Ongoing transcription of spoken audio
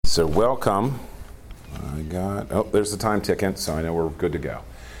So welcome. There's the time ticking, so I know we're good to go.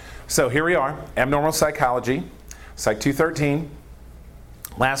 So here we are, Abnormal Psychology, Psych 213.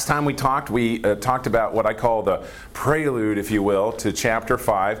 Last time we talked about what I call the prelude, if you will, to Chapter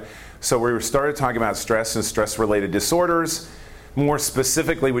 5. So we started talking about stress and stress-related disorders. More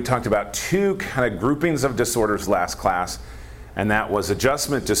specifically, we talked about two kind of groupings of disorders last class, and that was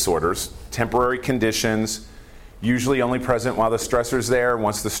adjustment disorders, temporary conditions, usually only present while the stressor's there.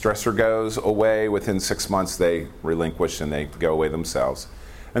 Once the stressor goes away, within 6 months they relinquish and they go away themselves.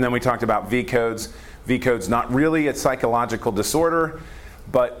 And then we talked about V-codes. V-codes, not really a psychological disorder,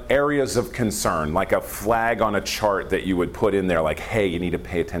 but areas of concern, like a flag on a chart that you would put in there, like, hey, you need to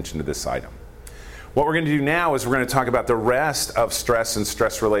pay attention to this item. What we're going to do now is we're going to talk about the rest of stress and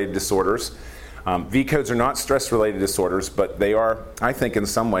stress-related disorders. V-codes are not stress-related disorders, but they are, I think, in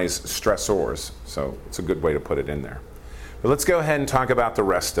some ways, stressors. So it's a good way to put it in there. But let's go ahead and talk about the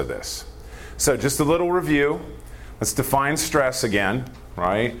rest of this. So just a little review. Let's define stress again,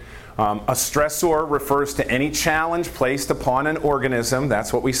 right? A stressor refers to any challenge placed upon an organism.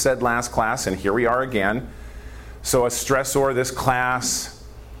 That's what we said last class, and here we are again. So a stressor, this class,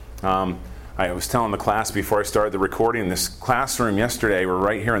 I was telling the class before I started the recording, this classroom yesterday, we're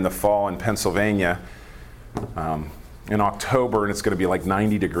right here in the fall in Pennsylvania in October, and it's going to be like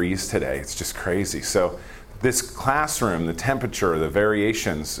 90 degrees today. It's just crazy. So this classroom, the temperature, the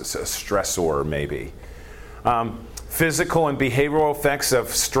variations, it's a stressor maybe. Physical and behavioral effects of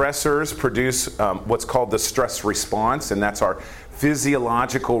stressors produce what's called the stress response, and that's our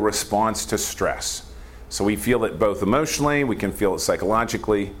physiological response to stress. So we feel it both emotionally, we can feel it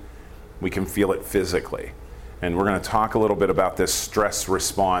psychologically, we can feel it physically. And we're going to talk a little bit about this stress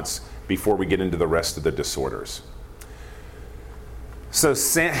response before we get into the rest of the disorders. So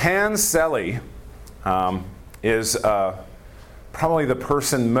Hans Selye is probably the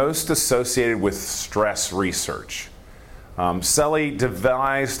person most associated with stress research. Selye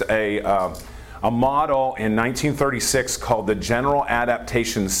devised a model in 1936 called the General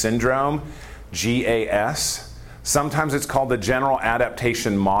Adaptation Syndrome, GAS. Sometimes it's called the General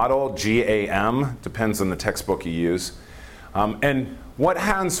Adaptation Model, GAM, depends on the textbook you use. And what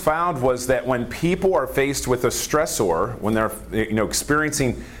Hans found was that when people are faced with a stressor, when they're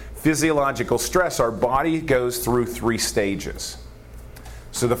experiencing physiological stress, our body goes through 3 stages.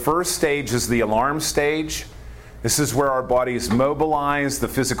 So the first stage is the alarm stage. This is where our bodies mobilize the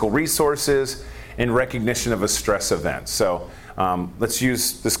physical resources in recognition of a stress event. So let's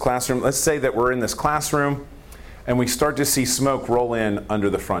use this classroom. Let's say that we're in this classroom and we start to see smoke roll in under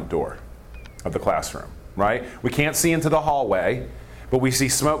the front door of the classroom, right? We can't see into the hallway, but we see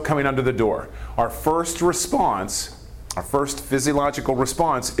smoke coming under the door. Our first response, our first physiological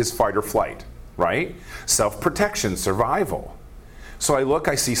response is fight or flight, right? Self-protection, survival. So I look,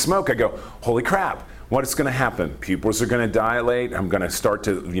 I see smoke, I go, holy crap. What's going to happen? Pupils are going to dilate. I'm going to start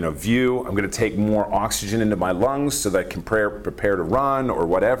to view. I'm going to take more oxygen into my lungs so that I can prepare to run or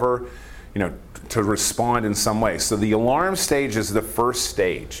whatever, to respond in some way. So the alarm stage is the first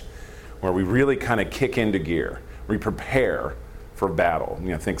stage where we really kind of kick into gear. We prepare for battle.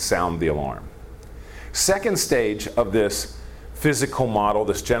 Think sound the alarm. Second stage of this physical model,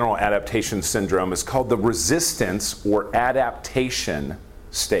 this general adaptation syndrome, is called the resistance or adaptation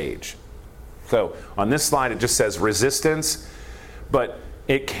stage. So on this slide, it just says resistance, but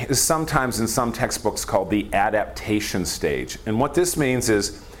it is sometimes in some textbooks called the adaptation stage. And what this means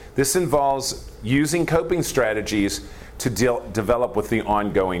is this involves using coping strategies to develop with the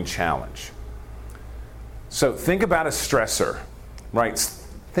ongoing challenge. So think about a stressor, right?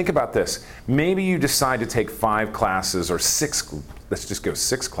 Think about this. Maybe you decide to take 5 classes or 6, let's just go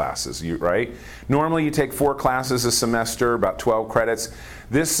 6 classes, right? Normally you take 4 classes a semester, about 12 credits.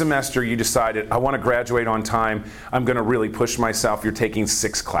 This semester you decided, I want to graduate on time. I'm going to really push myself. You're taking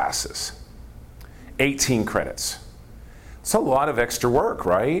 6 classes, 18 credits. It's a lot of extra work,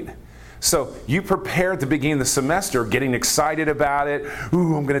 right? So you prepare at the beginning of the semester, getting excited about it.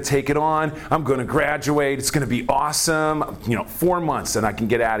 Ooh, I'm going to take it on. I'm going to graduate. It's going to be awesome. 4 months and I can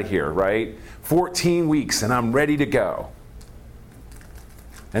get out of here, right? 14 weeks and I'm ready to go.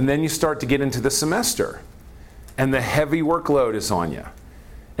 And then you start to get into the semester and the heavy workload is on you.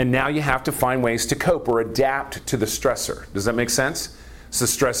 And now you have to find ways to cope or adapt to the stressor. Does that make sense? So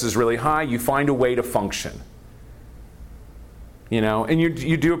stress is really high. You find a way to function. And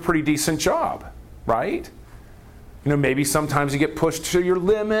you do a pretty decent job, right? Maybe sometimes you get pushed to your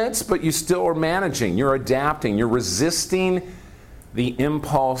limits, but you still are managing. You're adapting. You're resisting the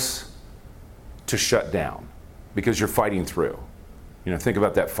impulse to shut down because you're fighting through. Think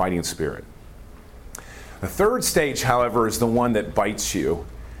about that fighting spirit. The third stage, however, is the one that bites you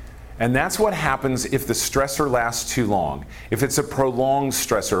And that's what happens if the stressor lasts too long. If it's a prolonged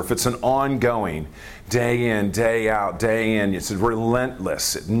stressor, if it's an ongoing, day in, day out, day in, it's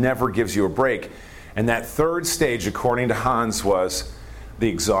relentless. It never gives you a break. And that third stage, according to Hans, was the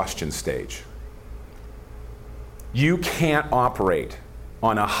exhaustion stage. You can't operate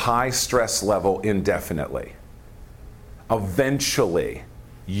on a high stress level indefinitely. Eventually,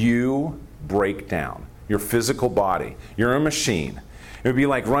 you break down. Your physical body. You're a machine. It would be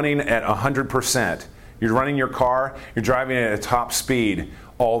like running at 100%. You're running your car, you're driving at a top speed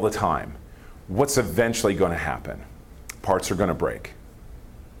all the time. What's eventually going to happen? Parts are going to break.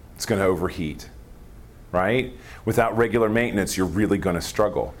 It's going to overheat, right? Without regular maintenance, you're really going to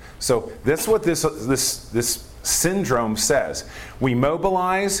struggle. So that's what this syndrome says. We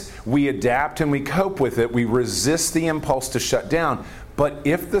mobilize, we adapt, and we cope with it. We resist the impulse to shut down. But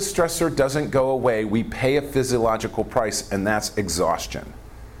if the stressor doesn't go away, we pay a physiological price, and that's exhaustion.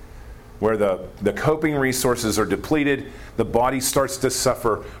 Where the coping resources are depleted, the body starts to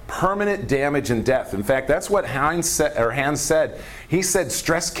suffer permanent damage and death. In fact, that's what Hans said. He said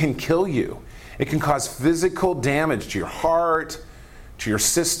stress can kill you. It can cause physical damage to your heart, to your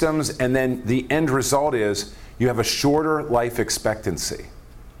systems, and then the end result is you have a shorter life expectancy.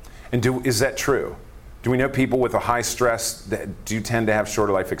 And is that true? Do we know people with a high stress that do tend to have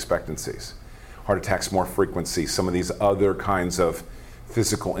shorter life expectancies? Heart attacks more frequency, some of these other kinds of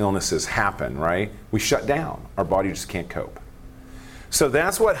physical illnesses happen, right? We shut down. Our body just can't cope. So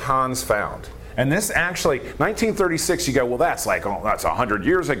that's what Hans found. And this actually, 1936, you go, well, that's 100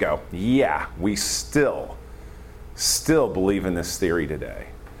 years ago. Yeah, we still believe in this theory today,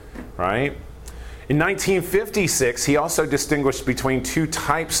 right? In 1956, he also distinguished between two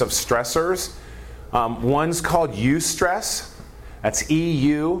types of stressors. One's called eustress. That's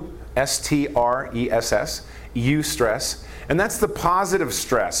E-U-S-T-R-E-S-S, eustress. And that's the positive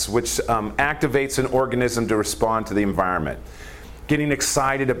stress, which activates an organism to respond to the environment. Getting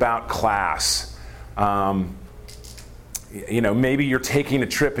excited about class. Maybe you're taking a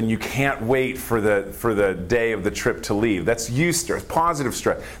trip and you can't wait for the day of the trip to leave. That's eustress, positive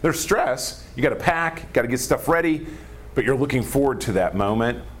stress. There's stress. You got to pack, got to get stuff ready, but you're looking forward to that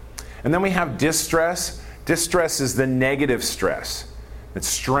moment. And then we have distress. Distress is the negative stress that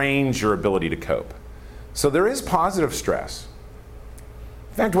strains your ability to cope. So there is positive stress.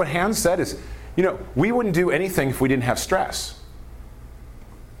 In fact, what Hans said is, we wouldn't do anything if we didn't have stress.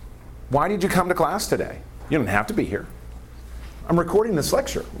 Why did you come to class today? You don't have to be here. I'm recording this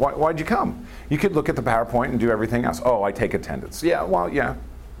lecture. Why'd you come? You could look at the PowerPoint and do everything else. Oh, I take attendance. Yeah,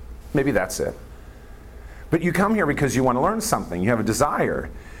 maybe that's it. But you come here because you want to learn something. You have a desire.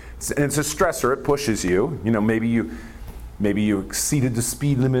 It's a stressor. It pushes you. Maybe you exceeded the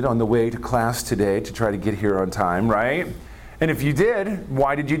speed limit on the way to class today to try to get here on time, right? And if you did,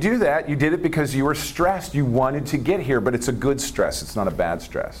 why did you do that? You did it because you were stressed. You wanted to get here, but it's a good stress. It's not a bad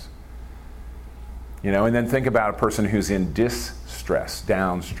stress. And then think about a person who's in distress,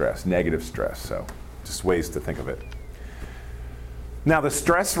 down stress, negative stress. So just ways to think of it. Now, the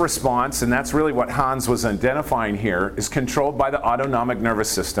stress response, and that's really what Hans was identifying here, is controlled by the autonomic nervous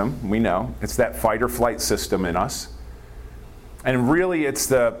system. We know. It's that fight or flight system in us. And really, it's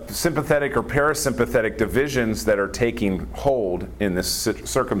the sympathetic or parasympathetic divisions that are taking hold in this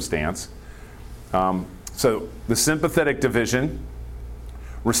circumstance. So the sympathetic division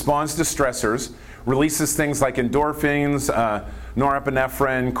responds to stressors, releases things like endorphins,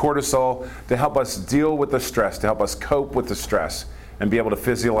 norepinephrine, cortisol, to help us deal with the stress, to help us cope with the stress, and be able to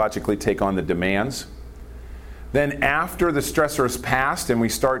physiologically take on the demands. Then after the stressor is passed and we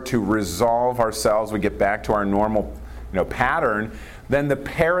start to resolve ourselves, we get back to our normal pattern, then the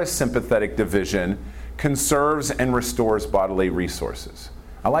parasympathetic division conserves and restores bodily resources.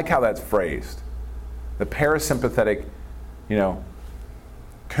 I like how that's phrased. The parasympathetic,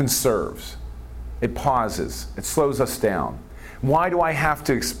 conserves. It pauses. It slows us down. Why do I have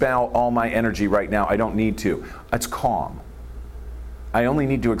to expel all my energy right now? I don't need to. It's calm. I only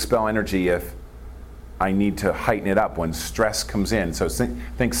need to expel energy if I need to heighten it up when stress comes in. So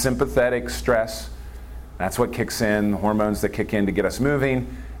think sympathetic stress. That's what kicks in, hormones that kick in to get us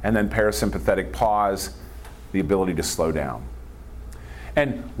moving. And then parasympathetic pause, the ability to slow down.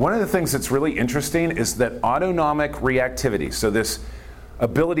 And one of the things that's really interesting is that autonomic reactivity, so this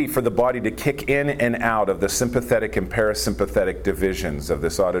ability for the body to kick in and out of the sympathetic and parasympathetic divisions of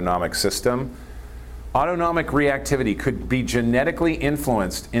this autonomic system, autonomic reactivity could be genetically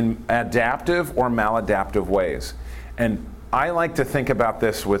influenced in adaptive or maladaptive ways. And I like to think about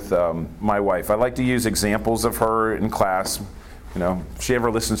this with my wife. I like to use examples of her in class. If she ever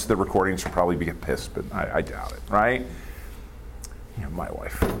listens to the recording, she'll probably get pissed, but I doubt it, right? My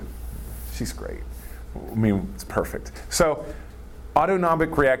wife, she's great. I mean, it's perfect. So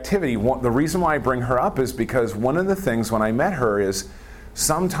autonomic reactivity, the reason why I bring her up is because one of the things when I met her is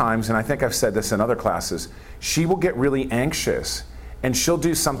sometimes, and I think I've said this in other classes, she will get really anxious and she'll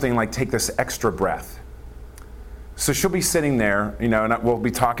do something like take this extra breath. So she'll be sitting there, and we'll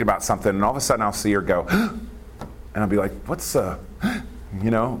be talking about something, and all of a sudden I'll see her go, and I'll be like, what's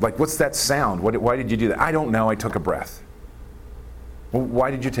what's that sound? Why did you do that? I don't know, I took a breath. Well,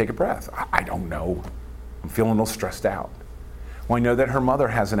 why did you take a breath? I don't know. I'm feeling a little stressed out. Well, I know that her mother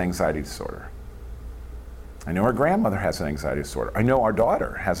has an anxiety disorder. I know her grandmother has an anxiety disorder. I know our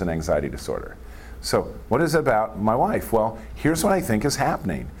daughter has an anxiety disorder. So what is it about my wife? Well, here's what I think is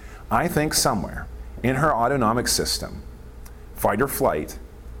happening. I think somewhere in her autonomic system, fight or flight,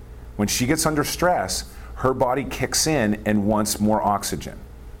 when she gets under stress, her body kicks in and wants more oxygen.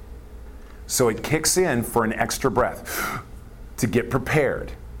 So it kicks in for an extra breath to get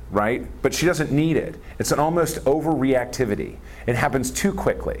prepared, right? But she doesn't need it. It's an almost overreactivity. It happens too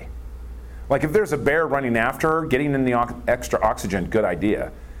quickly. Like if there's a bear running after her, getting in the extra oxygen, good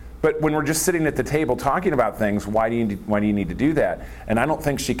idea. But when we're just sitting at the table talking about things, why do you need to do that? And I don't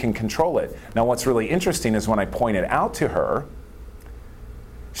think she can control it. Now what's really interesting is when I point it out to her,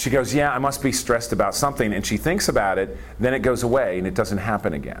 she goes, yeah, I must be stressed about something. And she thinks about it, then it goes away and it doesn't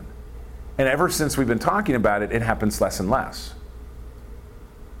happen again. And ever since we've been talking about it, it happens less and less.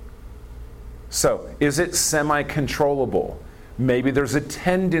 So is it semi-controllable? Maybe there's a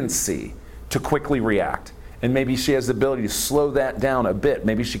tendency to quickly react. And maybe she has the ability to slow that down a bit.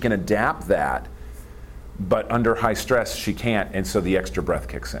 Maybe she can adapt that, but under high stress she can't, and so the extra breath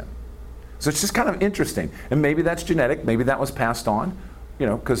kicks in. So it's just kind of interesting. And maybe that's genetic, maybe that was passed on,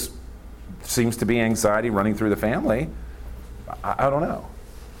 because seems to be anxiety running through the family. I don't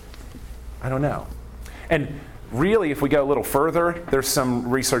know. And really, if we go a little further, there's some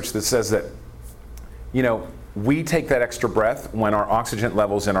research that says that, we take that extra breath when our oxygen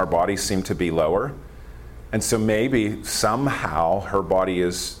levels in our body seem to be lower. And so maybe somehow her body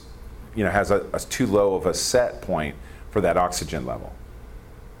is, has a too low of a set point for that oxygen level.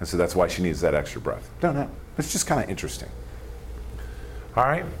 And so that's why she needs that extra breath. Don't know. It's just kind of interesting. All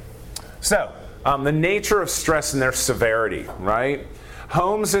right. So the nature of stress and their severity, right?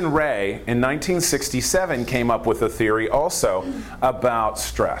 Holmes and Ray in 1967 came up with a theory also about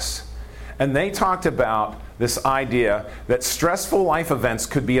stress. And they talked about this idea that stressful life events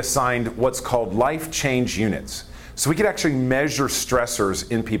could be assigned what's called life change units. So we could actually measure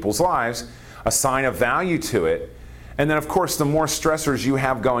stressors in people's lives, assign a value to it, and then of course the more stressors you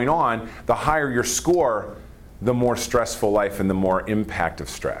have going on, the higher your score, the more stressful life and the more impact of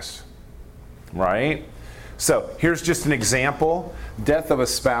stress, right? So here's just an example. Death of a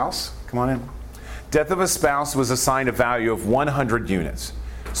spouse, come on in. Death of a spouse was assigned a value of 100 units.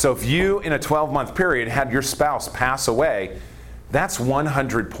 So if you, in a 12-month period, had your spouse pass away, that's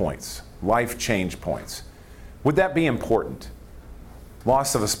 100 points, life change points. Would that be important?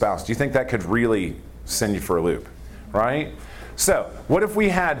 Loss of a spouse, do you think that could really send you for a loop, right? So what if we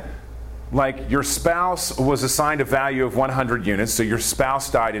had, your spouse was assigned a value of 100 units, so your spouse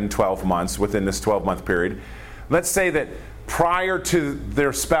died in 12 months within this 12-month period. Let's say that prior to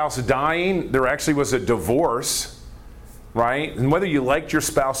their spouse dying, there actually was a divorce, right? And whether you liked your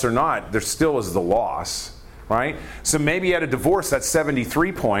spouse or not, there still is the loss, right? So maybe you had a divorce, that's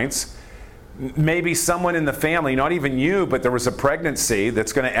 73 points. Maybe someone in the family, not even you, but there was a pregnancy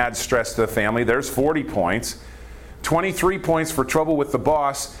that's going to add stress to the family. There's 40 points. 23 points for trouble with the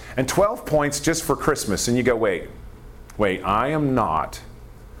boss, and 12 points just for Christmas. And you go, wait, I am not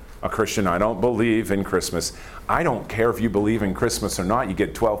a Christian. I don't believe in Christmas. I don't care if you believe in Christmas or not. You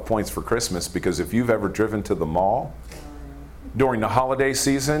get 12 points for Christmas, because if you've ever driven to the mall during the holiday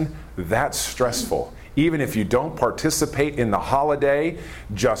season, that's stressful. Even if you don't participate in the holiday,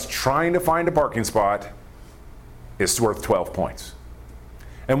 just trying to find a parking spot is worth 12 points.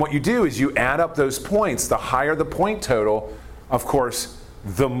 And what you do is you add up those points. The higher the point total, of course,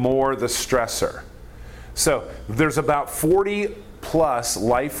 the more the stressor. So there's about 40 plus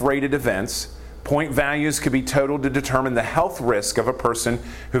life-rated events. Point values could be totaled to determine the health risk of a person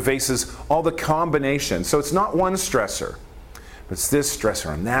who faces all the combinations. So it's not one stressor. It's this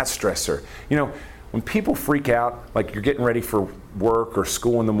stressor and that stressor. When people freak out, like you're getting ready for work or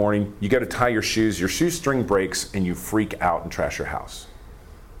school in the morning, you got to tie your shoestring breaks, and you freak out and trash your house,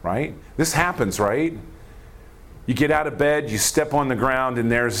 right? This happens, right? You get out of bed, you step on the ground,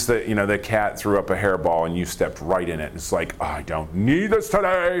 and there's the cat threw up a hairball, and you stepped right in it. It's like, I don't need this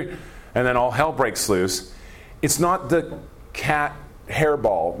today. And then all hell breaks loose. It's not the cat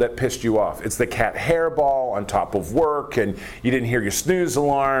hairball that pissed you off. It's the cat hairball on top of work, and you didn't hear your snooze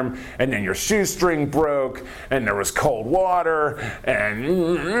alarm, and then your shoestring broke, and there was cold water,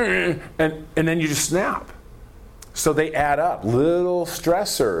 and then you just snap. So they add up. Little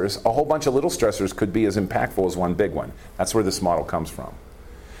stressors, a whole bunch of little stressors could be as impactful as one big one. That's where this model comes from.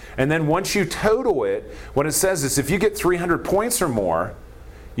 And then once you total it, what it says is if you get 300 points or more,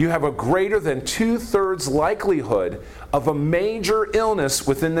 you have a greater than 2/3 likelihood of a major illness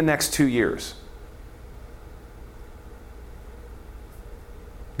within the next 2 years.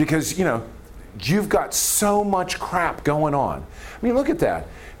 Because, you've got so much crap going on. I mean, look at that.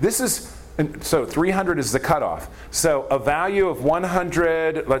 So 300 is the cutoff. So a value of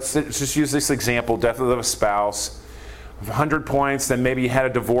 100, let's just use this example, death of a spouse, 100 points, then maybe you had a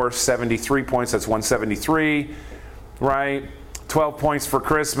divorce, 73 points, that's 173, right? 12 points for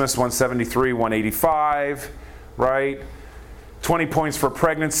Christmas, 173, 185, right? 20 points for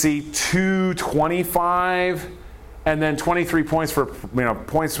pregnancy, 225, and then 23 points for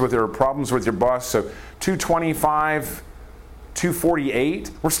points with your problems with your boss, so 225,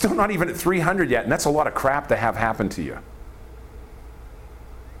 248. We're still not even at 300 yet, and that's a lot of crap to have happen to you.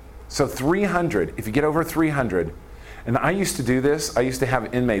 So 300, if you get over 300, and I used to do this. I used to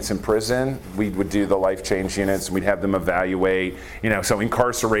have inmates in prison. We would do the life change units, and we'd have them evaluate. So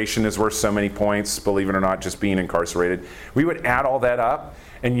incarceration is worth so many points, believe it or not, just being incarcerated. We would add all that up,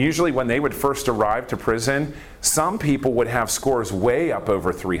 and usually when they would first arrive to prison, some people would have scores way up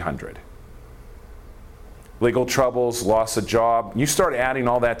over 300. Legal troubles, loss of job. You start adding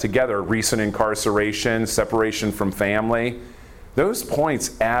all that together, recent incarceration, separation from family. Those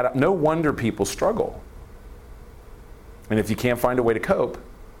points add up. No wonder people struggle. And if you can't find a way to cope,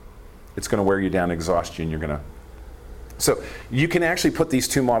 it's going to wear you down, exhaust you, and you're going to... So you can actually put these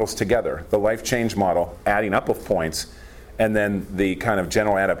two models together, the life change model, adding up of points, and then the kind of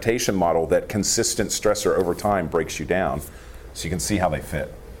general adaptation model that consistent stressor over time breaks you down. So you can see how they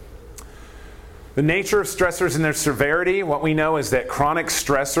fit. The nature of stressors and their severity, what we know is that chronic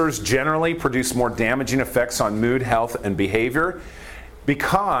stressors generally produce more damaging effects on mood, health, and behavior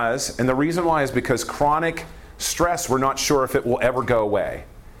and the reason why is because chronic stress, we're not sure if it will ever go away.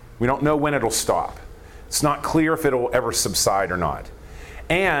 We don't know when it'll stop. It's not clear if it'll ever subside or not.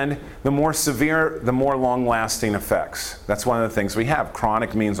 And the more severe, the more long-lasting effects. That's one of the things we have.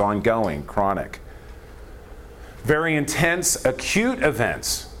 Chronic means ongoing, chronic. Very intense acute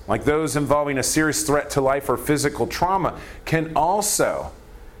events, like those involving a serious threat to life or physical trauma, can also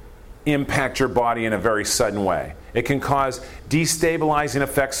impact your body in a very sudden way. It can cause destabilizing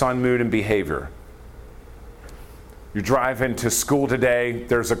effects on mood and behavior. You're driving to school today,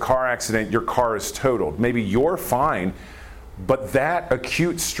 there's a car accident, your car is totaled. Maybe you're fine, but that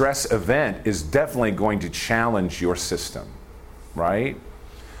acute stress event is definitely going to challenge your system, right?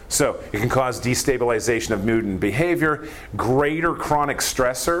 So it can cause destabilization of mood and behavior, greater chronic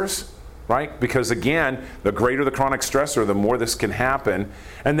stressors, right? Because again, the greater the chronic stressor, the more this can happen.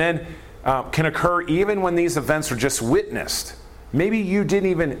 And then can occur even when these events are just witnessed. Maybe you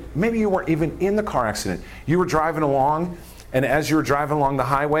weren't even in the car accident. You were driving along, and as you were driving along the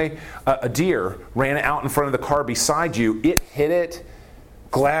highway, a deer ran out in front of the car beside you. It hit it.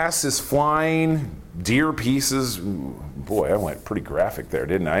 Glass is flying. Deer pieces. Boy, I went pretty graphic there,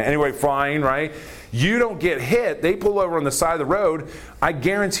 didn't I? Anyway, flying, right? You don't get hit. They pull over on the side of the road. I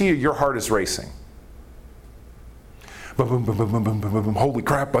guarantee you, your heart is racing. Boom, boom, boom, boom, boom, boom, boom. Holy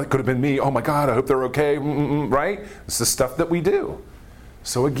crap, that could have been me. Oh my God, I hope they're okay, right? It's the stuff that we do.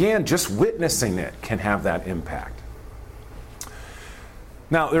 So again, just witnessing it can have that impact.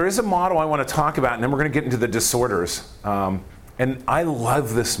 Now, there is a model I want to talk about, and then we're going to get into the disorders. And I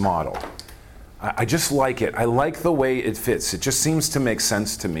love this model. I just like it. I like the way it fits. It just seems to make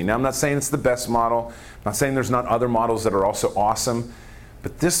sense to me. Now, I'm not saying it's the best model. I'm not saying there's not other models that are also awesome,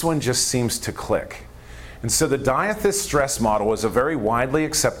 but this one just seems to click. And so the Diathys stress model is a very widely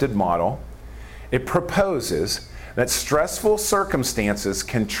accepted model. It proposes that stressful circumstances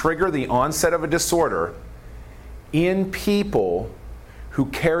can trigger the onset of a disorder in people who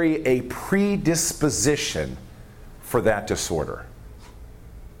carry a predisposition for that disorder.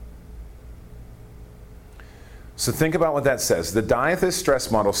 So think about what that says. The Diathys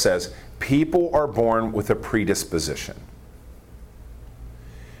stress model says people are born with a predisposition.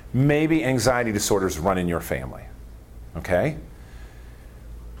 Maybe anxiety disorders run in your family, okay?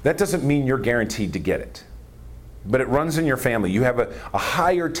 That doesn't mean you're guaranteed to get it, but it runs in your family. You have a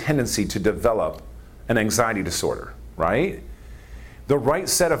higher tendency to develop an anxiety disorder, right? The right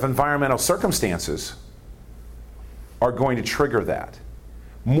set of environmental circumstances are going to trigger that.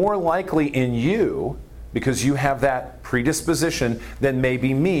 More likely in you because you have that predisposition than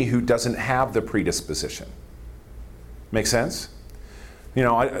maybe me who doesn't have the predisposition. Make sense? You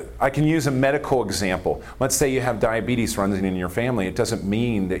know, I can use a medical example. Let's say you have diabetes running in your family. It doesn't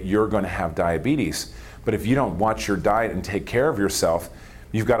mean that you're going to have diabetes. But if you don't watch your diet and take care of yourself,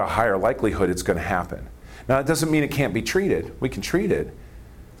 you've got a higher likelihood it's going to happen. Now, it doesn't mean it can't be treated. We can treat it.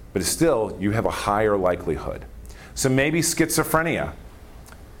 But still, you have a higher likelihood. So maybe schizophrenia.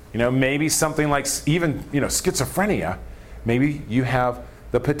 You know, maybe something like even, schizophrenia. Maybe you have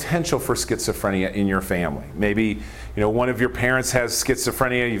the potential for schizophrenia in your family. Maybe, one of your parents has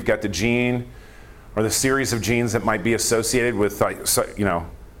schizophrenia. You've got the gene or the series of genes that might be associated with,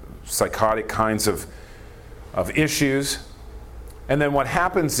 psychotic kinds of issues. And then what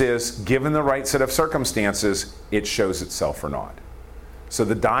happens is, given the right set of circumstances, it shows itself or not. So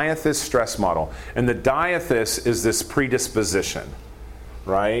the diathys stress model. And the diathys is this predisposition,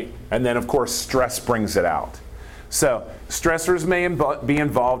 right? And then, of course, stress brings it out. So stressors may be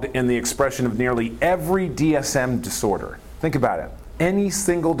involved in the expression of nearly every DSM disorder. Think about it. Any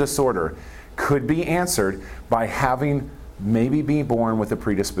single disorder could be answered by having maybe being born with a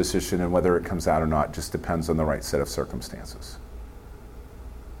predisposition, and whether it comes out or not just depends on the right set of circumstances.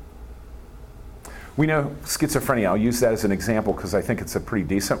 We know schizophrenia. I'll use that as an example because I think it's a pretty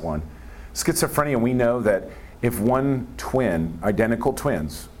decent one. Schizophrenia, we know that if one twin, identical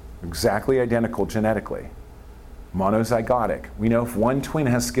twins, exactly identical genetically, monozygotic, we know if one twin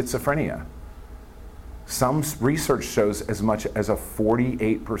has schizophrenia, some research shows as much as a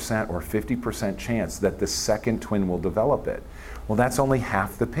 48% or 50% chance that the second twin will develop it. Well, that's only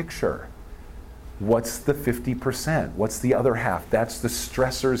half the picture. What's the 50%? What's the other half? That's the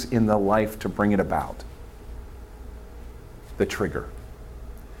stressors in the life to bring it about. The trigger.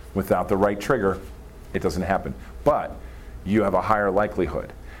 Without the right trigger, it doesn't happen. But you have a higher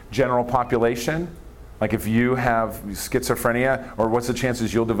likelihood. General population, like if you have schizophrenia, or what's the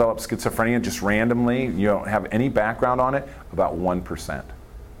chances you'll develop schizophrenia just randomly, you don't have any background on it? About 1%.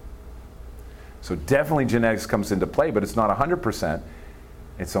 So definitely genetics comes into play, but it's not 100%,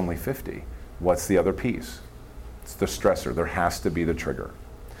 it's only 50. What's the other piece? It's the stressor. There has to be the trigger.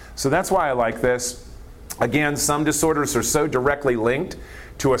 So that's why I like this. Again, some disorders are so directly linked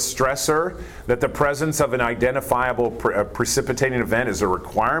to a stressor that the presence of an identifiable precipitating event is a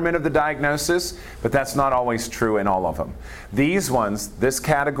requirement of the diagnosis, but that's not always true in all of them. These ones, this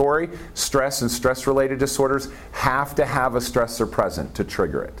category, stress and stress-related disorders, have to have a stressor present to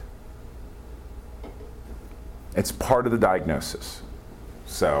trigger it. It's part of the diagnosis.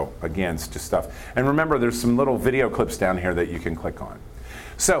 So again, it's just stuff. And remember, there's some little video clips down here that you can click on.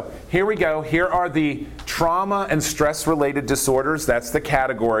 So here we go. Here are the trauma and stress-related disorders. That's the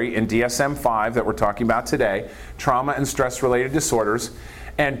category in DSM-5 that we're talking about today. Trauma and stress-related disorders.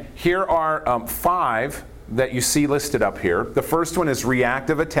 And here are 5 that you see listed up here. The first one is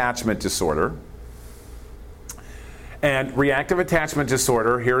reactive attachment disorder. And reactive attachment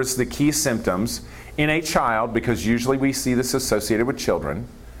disorder, here's the key symptoms. In a child, because usually we see this associated with children,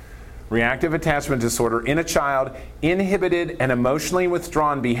 reactive attachment disorder in a child, inhibited and emotionally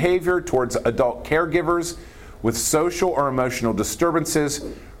withdrawn behavior towards adult caregivers with social or emotional disturbances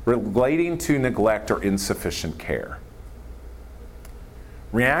relating to neglect or insufficient care.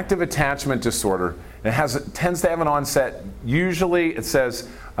 Reactive attachment disorder, it tends to have an onset, usually it says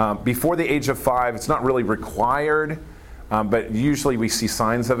before the age of 5. It's not really required, but usually we see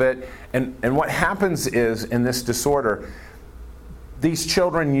signs of it. And what happens is, in this disorder, these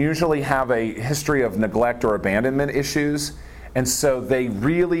children usually have a history of neglect or abandonment issues, and so they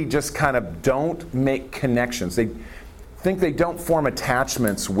really just kind of don't make connections. They think they don't form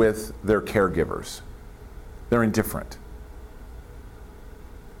attachments with their caregivers. They're indifferent.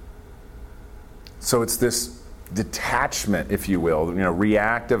 So it's this detachment, if you will,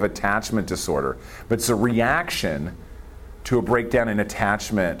 reactive attachment disorder. But it's a reaction to a breakdown in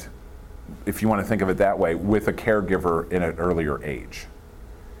attachment, if you want to think of it that way, with a caregiver in an earlier age.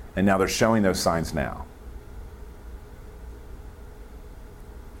 And now they're showing those signs now.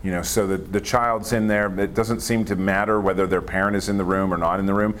 So the child's in there. It doesn't seem to matter whether their parent is in the room or not in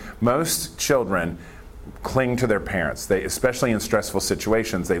the room. Most children cling to their parents. They, especially in stressful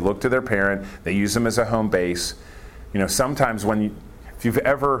situations, they look to their parent. They use them as a home base. Sometimes if you've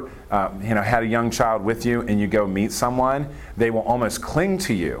ever had a young child with you and you go meet someone, they will almost cling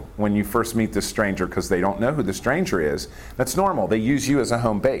to you when you first meet this stranger because they don't know who the stranger is. That's normal. They use you as a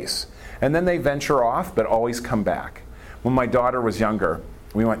home base. And then they venture off, but always come back. When my daughter was younger,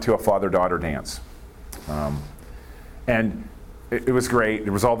 we went to a father-daughter dance. And it was great.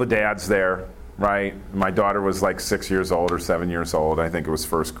 There was all the dads there, right? My daughter was like 6 years old or 7 years old. I think it was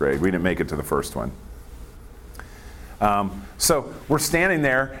first grade. We didn't make it to the first one. So we're standing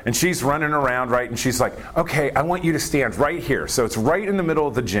there, and she's running around, right? And she's like, okay, I want you to stand right here. So it's right in the middle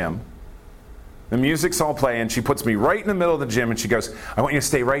of the gym. The music's all playing. She puts me right in the middle of the gym, and she goes, I want you to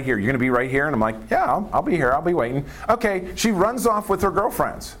stay right here. You're going to be right here? And I'm like, yeah, I'll be here. I'll be waiting. Okay, she runs off with her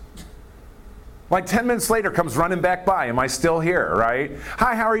girlfriends. Like 10 minutes later, comes running back by. Am I still here, right?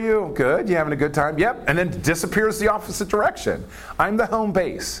 Hi, how are you? Good. You having a good time? Yep. And then disappears the opposite direction. I'm the home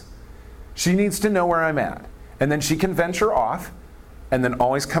base. She needs to know where I'm at. And then she can venture off, and then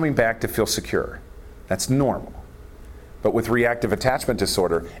always coming back to feel secure. That's normal. But with reactive attachment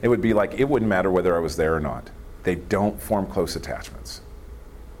disorder, it would be like it wouldn't matter whether I was there or not. They don't form close attachments.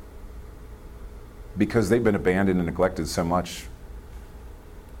 Because they've been abandoned and neglected so much,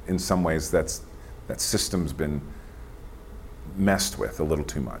 in some ways that system's been messed with a little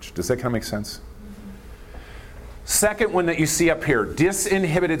too much. Does that kind of make sense? Second one that you see up here,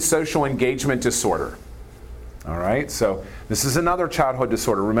 disinhibited social engagement disorder. All right, so this is another childhood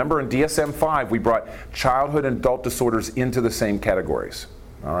disorder. Remember in DSM-5, we brought childhood and adult disorders into the same categories.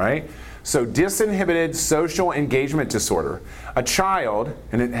 All right, so disinhibited social engagement disorder. A child,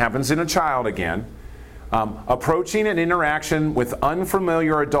 and it happens in a child again, approaching an interaction with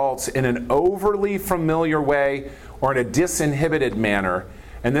unfamiliar adults in an overly familiar way or in a disinhibited manner.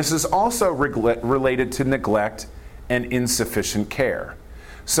 And this is also related to neglect and insufficient care.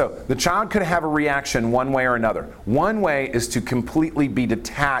 So the child could have a reaction one way or another. One way is to completely be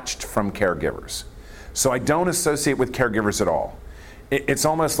detached from caregivers. So I don't associate with caregivers at all. It's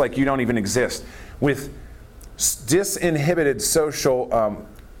almost like you don't even exist. With disinhibited social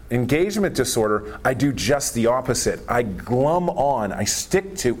engagement disorder, I do just the opposite. I glom on, I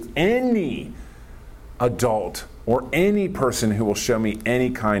stick to any adult or any person who will show me any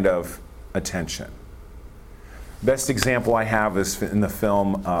kind of attention. Best example I have is in the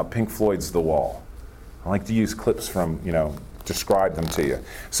film Pink Floyd's The Wall. I like to use clips from, describe them to you.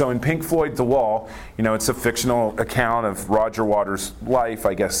 So in Pink Floyd The Wall, it's a fictional account of Roger Waters' life,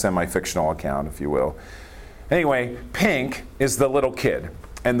 I guess semi-fictional account, if you will. Anyway, Pink is the little kid.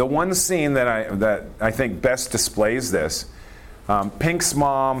 And the one scene that I think best displays this, Pink's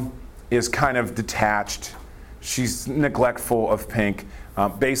mom is kind of detached. She's neglectful of Pink.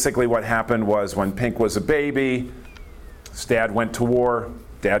 Basically what happened was when Pink was a baby, his dad went to war,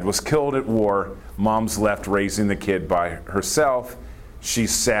 dad was killed at war, mom's left raising the kid by herself.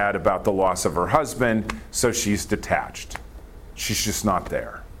 She's sad about the loss of her husband, so she's detached. She's just not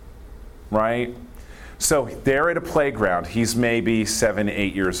there, right? So they're at a playground. He's maybe 7,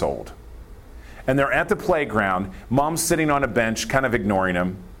 8 years old. And they're at the playground. Mom's sitting on a bench, kind of ignoring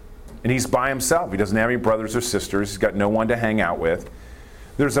him. And he's by himself. He doesn't have any brothers or sisters. He's got no one to hang out with.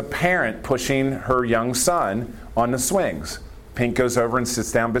 There's a parent pushing her young son on the swings. Pink goes over and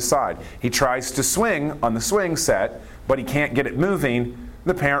sits down beside. He tries to swing on the swing set, but he can't get it moving.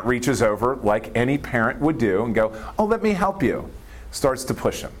 The parent reaches over, like any parent would do, and go, oh, let me help you. Starts to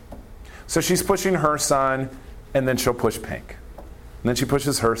push him. So she's pushing her son, and then she'll push Pink. And then she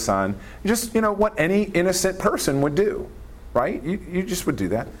pushes her son. Just, what any innocent person would do, right? You just would do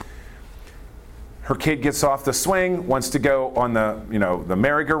that. Her kid gets off the swing, wants to go on the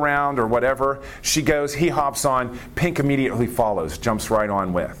merry-go-round or whatever. She goes, he hops on, Pink immediately follows, jumps right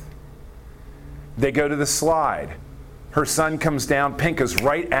on with. They go to the slide. Her son comes down, Pink is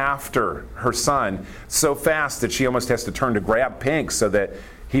right after her son, so fast that she almost has to turn to grab Pink so that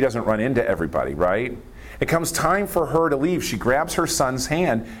he doesn't run into everybody, right? It comes time for her to leave. She grabs her son's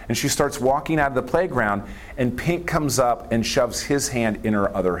hand and she starts walking out of the playground, and Pink comes up and shoves his hand in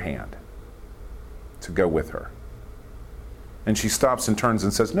her other hand to go with her. And she stops and turns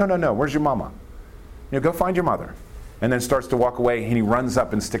and says, no, where's your mama? Go find your mother. And then starts to walk away, and he runs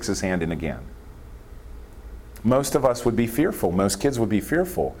up and sticks his hand in again. Most of us would be fearful. Most kids would be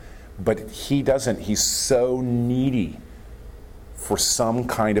fearful. But he doesn't. He's so needy for some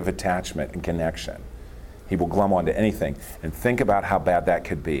kind of attachment and connection. He will glom onto anything. And think about how bad that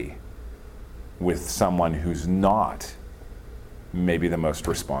could be with someone who's not maybe the most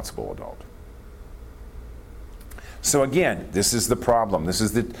responsible adult. So again, this is the problem. This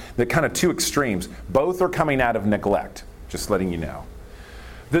is the kind of two extremes. Both are coming out of neglect, just letting you know.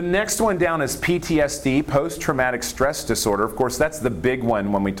 The next one down is PTSD, post-traumatic stress disorder. Of course, that's the big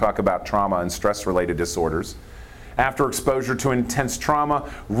one when we talk about trauma and stress-related disorders. After exposure to intense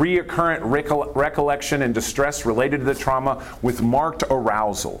trauma, recurrent recollection and distress related to the trauma with marked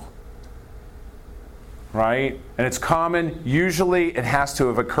arousal. Right? And it's common. Usually it has to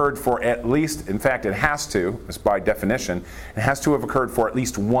have occurred for at least, in fact, it has to, it's by definition, it has to have occurred for at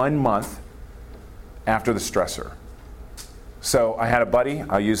least 1 month after the stressor. So I had a buddy,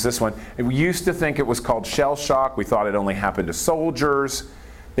 I'll use this one. We used to think it was called shell shock. We thought it only happened to soldiers.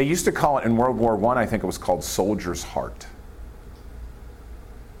 They used to call it in World War I think it was called soldier's heart.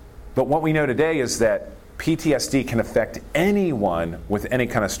 But what we know today is that PTSD can affect anyone with any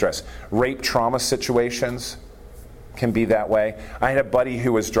kind of stress. Rape trauma situations can be that way. I had a buddy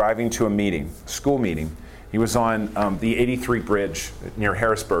who was driving to a meeting, school meeting. He was on the 83 bridge near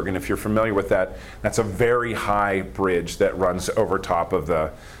Harrisburg, and if you're familiar with that, that's a very high bridge that runs over top of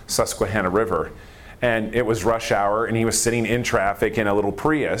the Susquehanna River. And it was rush hour, and he was sitting in traffic in a little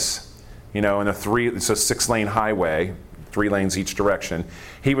Prius, in it's a 6-lane highway, 3 lanes each direction.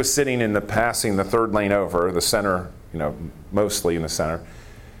 He was sitting passing the 3rd lane over, the center, mostly in the center.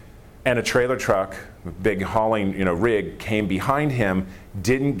 And a trailer truck, big hauling, rig, came behind him,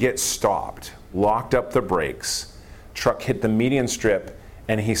 didn't get stopped, locked up the brakes. Truck hit the median strip,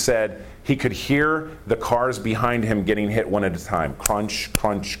 and he said he could hear the cars behind him getting hit one at a time. Crunch,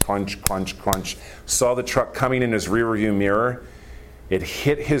 crunch, crunch, crunch, crunch. Saw the truck coming in his rearview mirror. It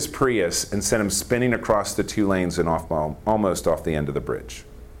hit his Prius and sent him spinning across the 2 lanes and almost off the end of the bridge,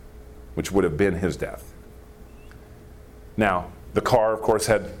 which would have been his death. Now, the car, of course,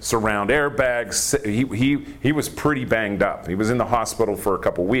 had surround airbags. He was pretty banged up. He was in the hospital for a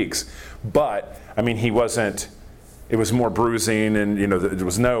couple weeks. But, he wasn't, it was more bruising and, there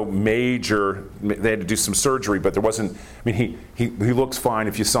was no major, they had to do some surgery, but there wasn't, he looks fine.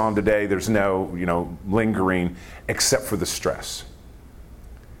 If you saw him today, there's no, lingering except for the stress.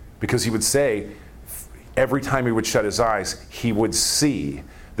 Because he would say, every time he would shut his eyes, he would see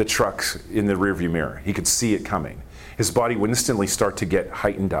the trucks in the rearview mirror. He could see it coming. His body would instantly start to get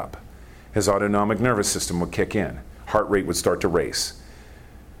heightened up. His autonomic nervous system would kick in. Heart rate would start to race,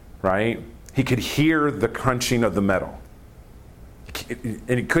 right? He could hear the crunching of the metal.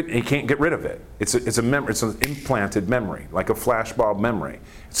 And he can't get rid of it. It's an implanted memory, like a flashbulb memory.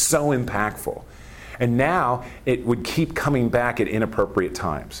 It's so impactful. And now it would keep coming back at inappropriate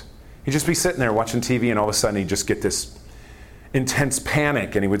times. He'd just be sitting there watching TV, and all of a sudden he'd just get this intense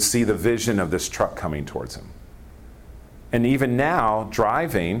panic, and he would see the vision of this truck coming towards him. And even now,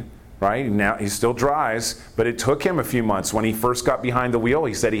 driving, right? Now he still drives, but it took him a few months. When he first got behind the wheel,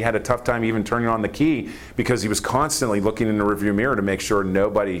 he said he had a tough time even turning on the key because he was constantly looking in the rearview mirror to make sure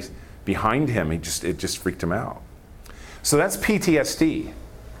nobody's behind him. It just freaked him out. So that's PTSD.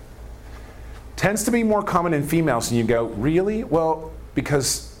 Tends to be more common in females, and you go, really? Well,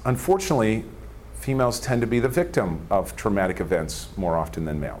 because unfortunately, females tend to be the victim of traumatic events more often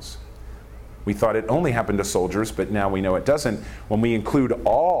than males. We thought it only happened to soldiers, but now we know it doesn't. When we include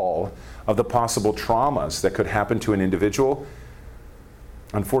all of the possible traumas that could happen to an individual,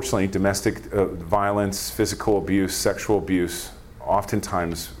 unfortunately, domestic violence, physical abuse, sexual abuse,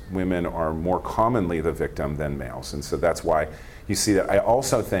 oftentimes women are more commonly the victim than males. And so that's why you see that. I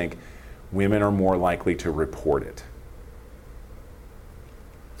also think women are more likely to report it.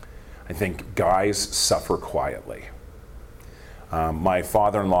 I think guys suffer quietly. My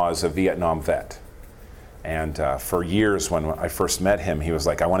father-in-law is a Vietnam vet, and for years when I first met him, he was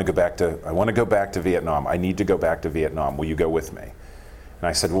like, I want to go back to Vietnam. I need to go back to Vietnam. Will you go with me? And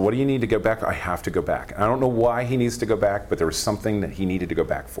I said, well, what do you need to go back? I have to go back. And I don't know why he needs to go back, but there was something that he needed to go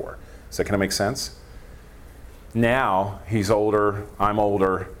back for. Does that kind of make sense? Now he's older, I'm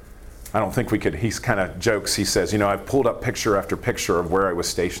older. I don't think we could, he kind of jokes, he says, I've pulled up picture after picture of where I was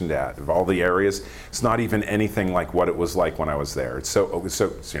stationed at, of all the areas. It's not even anything like what it was like when I was there. It's so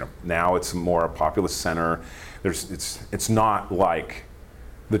now it's more a populous center. It's not like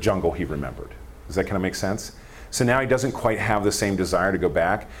the jungle he remembered. Does that kind of make sense? So now he doesn't quite have the same desire to go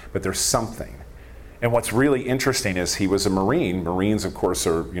back, but there's something. And what's really interesting is he was a Marine. Marines, of course,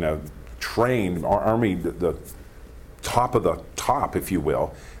 are, trained, Army, the top of the top, if you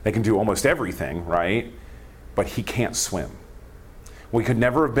will. They can do almost everything, right? But he can't swim. Well, he could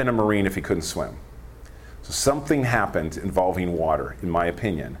never have been a Marine if he couldn't swim. So something happened involving water, in my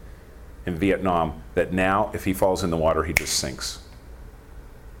opinion, in Vietnam, that now if he falls in the water, he just sinks.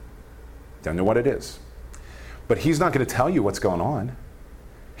 Don't know what it is. But he's not going to tell you what's going on.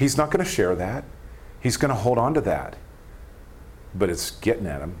 He's not going to share that. He's going to hold on to that. But it's getting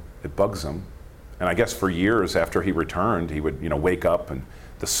at him. It bugs him. And I guess for years after he returned, he would, wake up and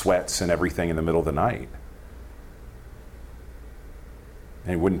the sweats and everything in the middle of the night.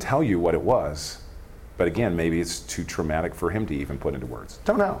 And he wouldn't tell you what it was. But again, maybe it's too traumatic for him to even put into words.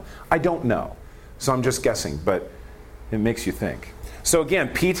 Don't know. I don't know. So I'm just guessing, but it makes you think. So again,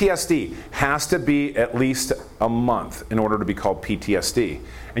 PTSD has to be at least a month in order to be called PTSD.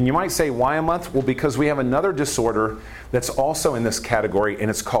 And you might say, why a month? Well, because we have another disorder that's also in this category, and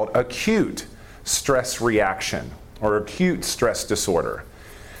it's called acute stress reaction, or acute stress disorder.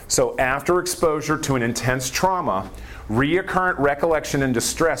 So after exposure to an intense trauma, reoccurrent recollection and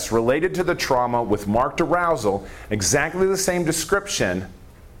distress related to the trauma with marked arousal, exactly the same description,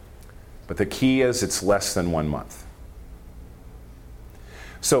 but the key is it's less than 1 month.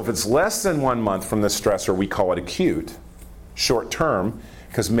 So if it's less than 1 month from the stressor, we call it acute, short term,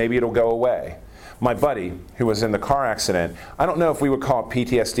 because maybe it'll go away. My buddy, who was in the car accident, I don't know if we would call it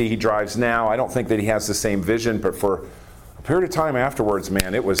PTSD. He drives now. I don't think that he has the same vision, but for a period of time afterwards,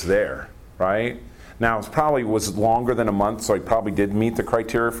 man, it was there, right? Now, it probably was longer than a month, so he probably did meet the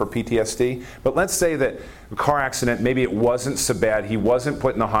criteria for PTSD. But let's say that the car accident, maybe it wasn't so bad. He wasn't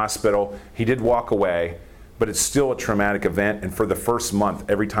put in the hospital. He did walk away, but it's still a traumatic event. And for the first month,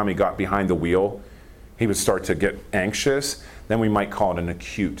 every time he got behind the wheel, he would start to get anxious. Then we might call it an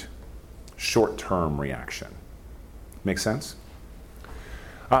acute, short-term reaction. Make sense?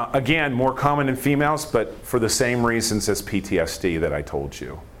 Again, more common in females, but for the same reasons as PTSD that I told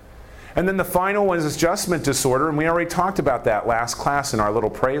you. And then the final one is adjustment disorder, and we already talked about that last class in our little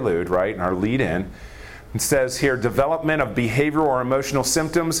prelude, right, in our lead-in. It says here, development of behavioral or emotional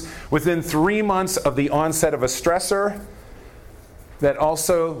symptoms within 3 months of the onset of a stressor that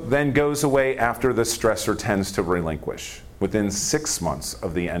also then goes away after the stressor tends to relinquish, within 6 months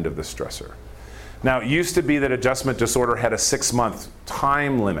of the end of the stressor. Now, it used to be that adjustment disorder had a 6-month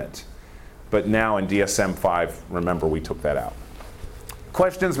time limit, but now in DSM-5, remember, we took that out.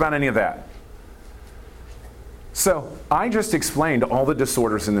 Questions about any of that? So, I just explained all the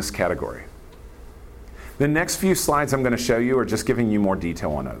disorders in this category. The next few slides I'm going to show you are just giving you more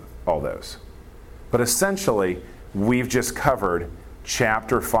detail on all those. But essentially, we've just covered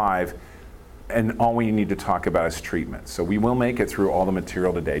Chapter 5, and all we need to talk about is treatment. So we will make it through all the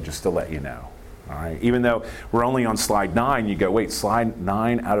material today, just to let you know. All right? Even though we're only on slide 9, you go, wait, slide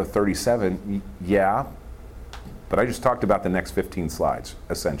 9 out of 37? Yeah, but I just talked about the next 15 slides,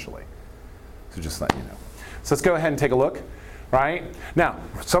 essentially. So just let you know. So let's go ahead and take a look. Right? Now,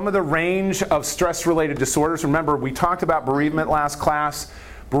 some of the range of stress-related disorders. Remember, we talked about bereavement last class.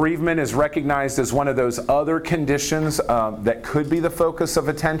 Bereavement is recognized as one of those other conditions that could be the focus of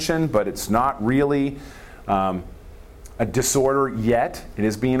attention, but it's not really a disorder yet. It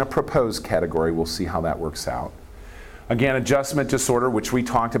is being a proposed category. We'll see how that works out. Again, adjustment disorder, which we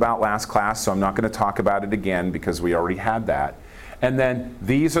talked about last class, so I'm not going to talk about it again because we already had that. And then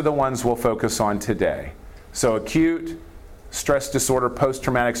these are the ones we'll focus on today. So acute stress disorder,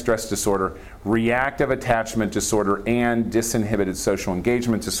 post-traumatic stress disorder, reactive attachment disorder, and disinhibited social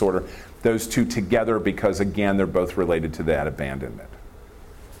engagement disorder. Those two together because, again, they're both related to that abandonment.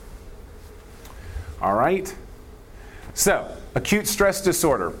 All right? So, acute stress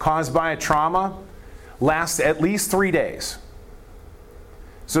disorder caused by a trauma lasts at least 3 days.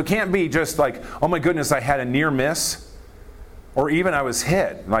 So it can't be just like, oh my goodness, I had a near miss, or even I was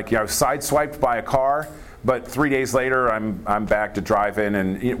hit, like I was sideswiped by a car. But 3 days later, I'm back to driving,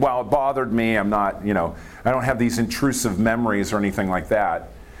 and while it bothered me, I'm not, I don't have these intrusive memories or anything like that.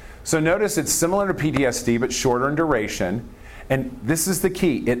 So notice it's similar to PTSD, but shorter in duration. And this is the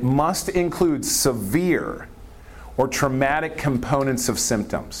key. It must include severe or traumatic components of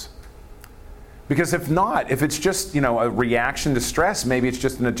symptoms. Because if not, if it's just, a reaction to stress, maybe it's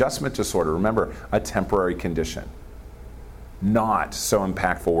just an adjustment disorder. Remember, a temporary condition. Not so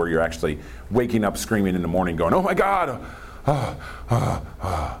impactful where you're actually waking up screaming in the morning going, oh my God,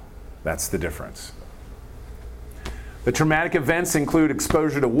 That's the difference. The traumatic events include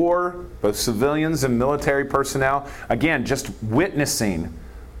exposure to war, both civilians and military personnel. Again, just witnessing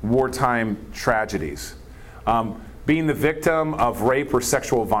wartime tragedies. Being the victim of rape or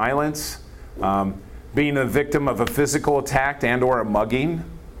sexual violence. Being the victim of a physical attack and or a mugging.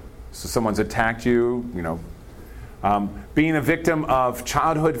 So someone's attacked you, being a victim of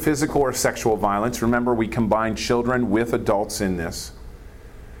childhood physical or sexual violence. Remember, we combine children with adults in this.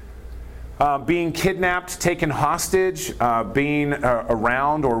 Being kidnapped, taken hostage, being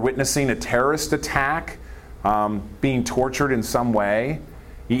around or witnessing a terrorist attack, being tortured in some way.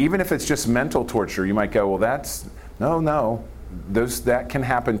 Even if it's just mental torture, you might go, well, that's, no, that can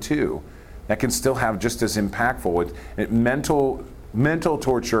happen too. That can still have just as impactful. Mental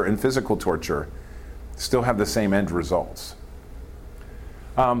torture and physical torture still have the same end results.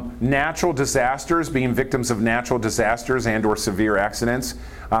 Natural disasters, being victims of natural disasters and or severe accidents.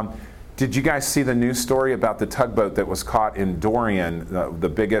 Did you guys see the news story about the tugboat that was caught in Dorian, the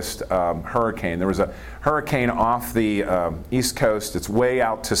biggest hurricane? There was a hurricane off the East Coast. It's way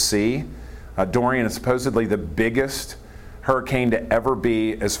out to sea. Dorian is supposedly the biggest hurricane to ever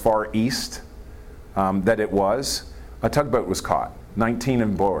be as far east that it was. A tugboat was caught. 19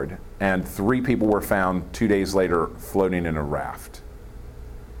 on board, and 3 people were found 2 days later floating in a raft.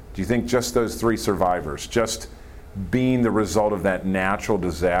 Do you think just those 3 survivors, just being the result of that natural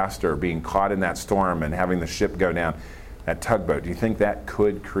disaster, being caught in that storm and having the ship go down, that tugboat, do you think that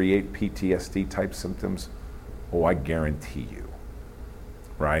could create PTSD type symptoms? Oh, I guarantee you,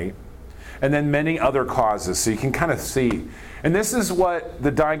 right? And then many other causes, so you can kind of see. And this is what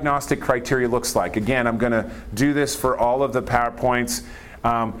the diagnostic criteria looks like. Again, I'm going to do this for all of the PowerPoints.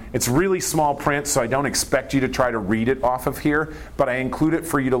 It's really small print, so I don't expect you to try to read it off of here, but I include it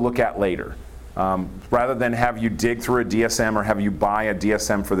for you to look at later. Rather than have you dig through a DSM or have you buy a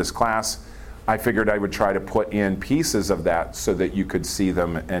DSM for this class, I figured I would try to put in pieces of that so that you could see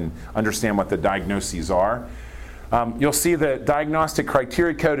them and understand what the diagnoses are. You'll see the diagnostic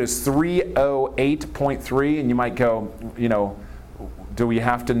criteria code is 308.3, and you might go, do we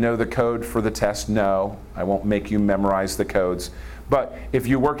have to know the code for the test? No, I won't make you memorize the codes. But if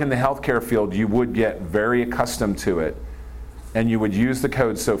you work in the healthcare field, you would get very accustomed to it, and you would use the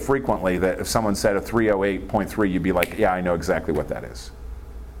code so frequently that if someone said a 308.3, you'd be like, yeah, I know exactly what that is.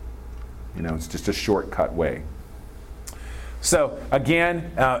 It's just a shortcut way. So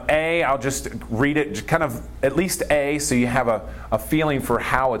again, A, I'll just read it, kind of at least A, so you have a feeling for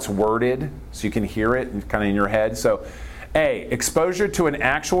how it's worded, so you can hear it kind of in your head. So A, exposure to an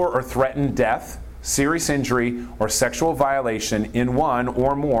actual or threatened death, serious injury, or sexual violation in one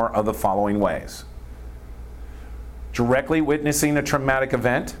or more of the following ways. Directly witnessing a traumatic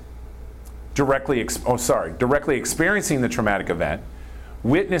event, directly experiencing the traumatic event,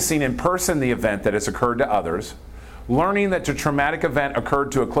 witnessing in person the event that has occurred to others, learning that the traumatic event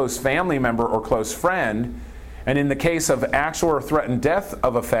occurred to a close family member or close friend, and in the case of actual or threatened death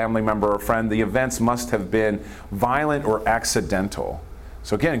of a family member or friend, the events must have been violent or accidental.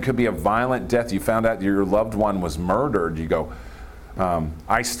 So again, it could be a violent death. You found out your loved one was murdered. You go,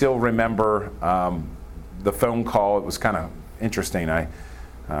 I still remember the phone call. It was kind of interesting. I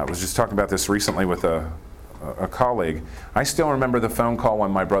was just talking about this recently with a colleague. I still remember the phone call when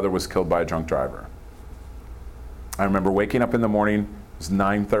my brother was killed by a drunk driver. I remember waking up in the morning, it was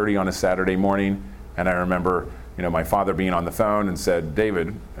 9:30 on a Saturday morning, and I remember, my father being on the phone and said,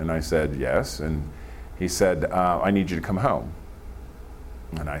 David, and I said, yes, and he said, I need you to come home.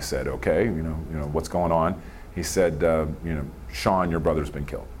 And I said, okay, what's going on? He said, Sean, your brother's been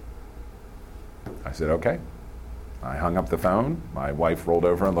killed. I said, okay. I hung up the phone. My wife rolled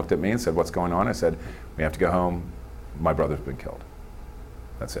over and looked at me and said, what's going on? I said, we have to go home. My brother's been killed.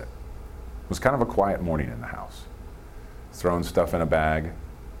 That's it. It was kind of a quiet morning in the house. Throwing stuff in a bag.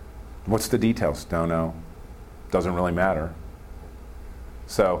 What's the details? Don't know. Doesn't really matter.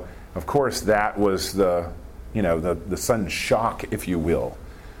 So, of course, that was the sudden shock, if you will.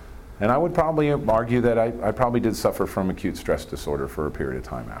 And I would probably argue that I probably did suffer from acute stress disorder for a period of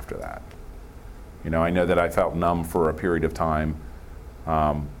time after that. I know that I felt numb for a period of time.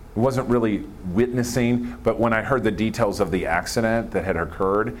 It wasn't really witnessing, but when I heard the details of the accident that had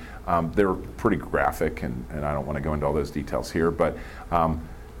occurred, they were pretty graphic, and I don't want to go into all those details here, but it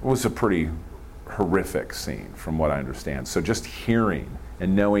was a pretty horrific scene from what I understand. So just hearing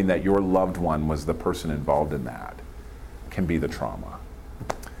and knowing that your loved one was the person involved in that can be the trauma.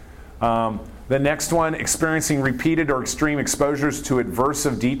 The next one, experiencing repeated or extreme exposures to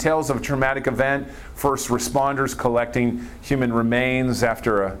adversive details of a traumatic event. First responders collecting human remains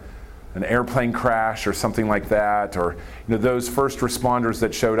after an airplane crash or something like that, or those first responders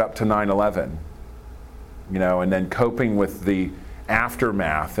that showed up to 9/11. And then coping with the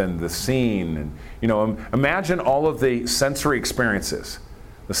aftermath and the scene, and imagine all of the sensory experiences,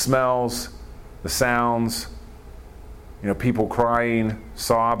 the smells, the sounds, people crying,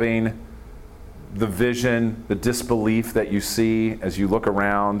 sobbing, the vision, the disbelief that you see as you look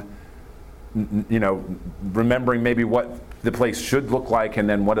around, remembering maybe what the place should look like and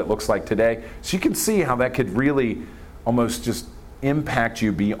then what it looks like today. So you can see how that could really almost just impact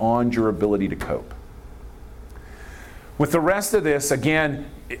you beyond your ability to cope. With the rest of this, again,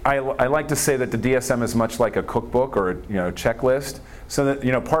 I like to say that the DSM is much like a cookbook or a checklist. So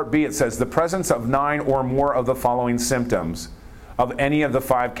that, part B, it says the presence of 9 or more of the following symptoms of any of the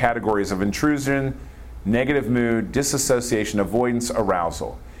 5 categories of intrusion, negative mood, disassociation, avoidance,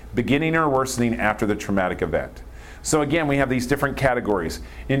 arousal, beginning or worsening after the traumatic event. So again, we have these different categories.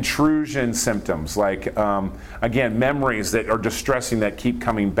 Intrusion symptoms, like, again, memories that are distressing that keep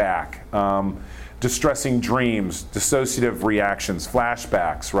coming back. Distressing dreams, dissociative reactions,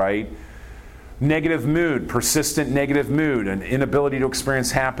 flashbacks, right? Negative mood, persistent negative mood, an inability to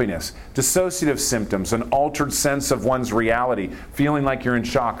experience happiness. Dissociative symptoms, an altered sense of one's reality, feeling like you're in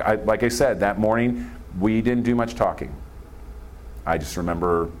shock. Like I said, that morning, we didn't do much talking. I just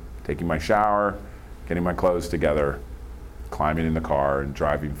remember taking my shower, getting my clothes together, climbing in the car, and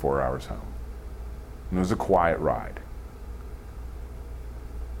driving 4 hours home. And it was a quiet ride.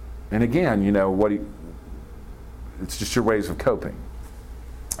 And again, it's just your ways of coping.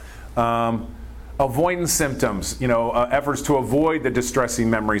 Avoidance symptoms, efforts to avoid the distressing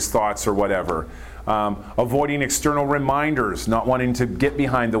memories, thoughts, or whatever. Avoiding external reminders, not wanting to get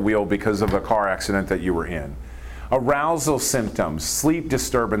behind the wheel because of a car accident that you were in. Arousal symptoms, sleep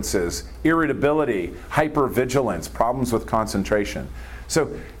disturbances, irritability, hypervigilance, problems with concentration.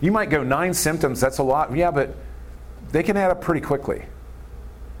 So you might go 9 symptoms, that's a lot. Yeah, but they can add up pretty quickly.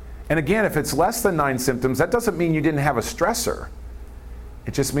 And again, if it's less than 9 symptoms, that doesn't mean you didn't have a stressor.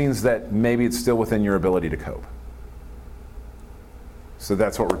 It just means that maybe it's still within your ability to cope. So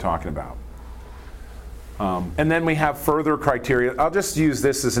that's what we're talking about. And then we have further criteria. I'll just use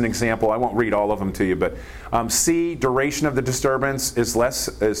this as an example. I won't read all of them to you, but C, duration of the disturbance is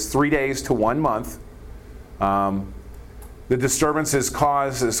 3 days to 1 month. The disturbance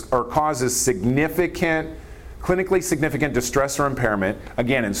causes significant, clinically significant distress or impairment,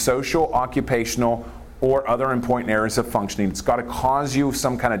 again, in social, occupational, or other important areas of functioning. It's got to cause you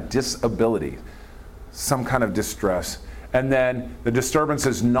some kind of disability, some kind of distress. And then the disturbance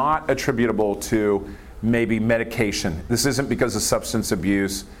is not attributable to maybe medication. This isn't because of substance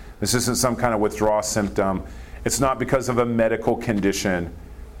abuse. This isn't some kind of withdrawal symptom. It's not because of a medical condition,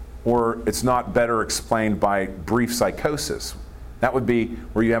 or it's not better explained by brief psychosis. That would be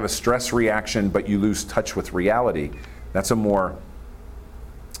where you have a stress reaction, but you lose touch with reality. That's a more,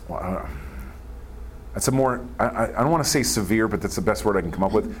 I don't want to say severe, but that's the best word I can come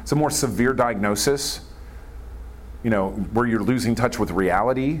up with. It's a more severe diagnosis, where you're losing touch with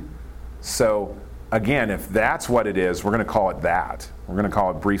reality. So again, if that's what it is, we're going to call it that. We're going to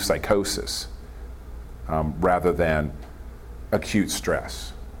call it brief psychosis rather than acute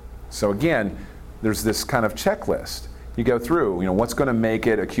stress. So again, there's this kind of checklist. You go through, what's going to make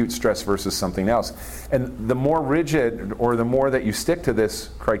it acute stress versus something else. And the more rigid or the more that you stick to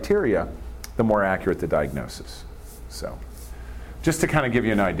this criteria, the more accurate the diagnosis. So just to kind of give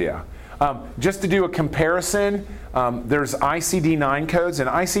you an idea. Just to do a comparison, there's ICD-9 codes, and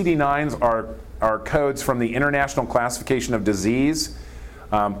ICD-9s are codes from the International Classification of Disease,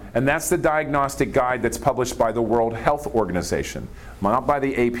 and that's the diagnostic guide that's published by the World Health Organization, not by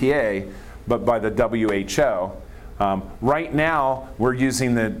the APA, but by the WHO. Right now, we're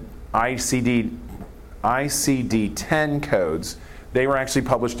using the ICD-10 codes. They were actually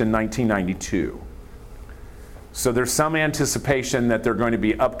published in 1992. So there's some anticipation that they're going to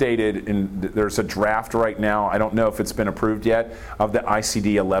be updated, and there's a draft right now, I don't know if it's been approved yet, of the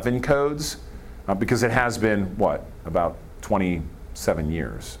ICD-11 codes, because it has been, about 27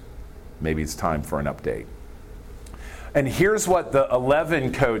 years. Maybe it's time for an update. And here's what the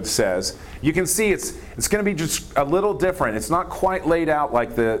 11 code says. You can see it's going to be just a little different. It's not quite laid out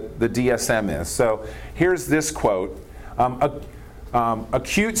like the DSM is. So here's this quote.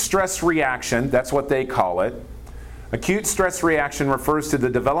 Acute stress reaction, that's what they call it. Acute stress reaction refers to the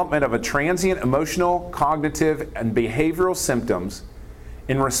development of a transient emotional, cognitive, and behavioral symptoms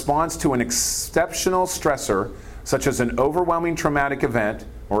in response to an exceptional stressor, such as an overwhelming traumatic event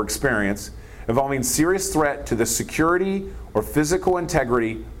or experience, involving serious threat to the security or physical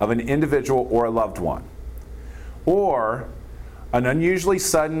integrity of an individual or a loved one, or an unusually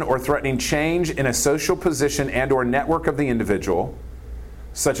sudden or threatening change in a social position and or network of the individual,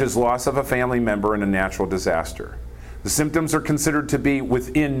 such as loss of a family member in a natural disaster. The symptoms are considered to be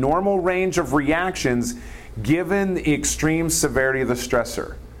within normal range of reactions given the extreme severity of the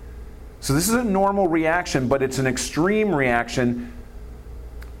stressor. So this is a normal reaction, but it's an extreme reaction,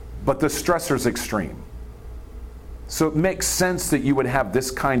 but the stressor is extreme. So it makes sense that you would have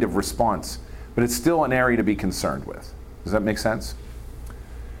this kind of response, but it's still an area to be concerned with. Does that make sense?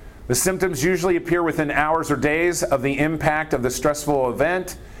 The symptoms usually appear within hours or days of the impact of the stressful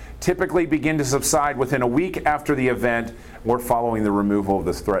event, typically begin to subside within a week after the event or following the removal of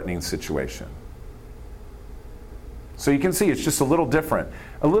this threatening situation. So you can see it's just a little different,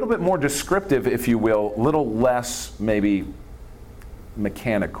 a little bit more descriptive, if you will, a little less maybe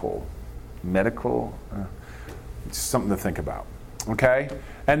mechanical, medical, it's something to think about, okay?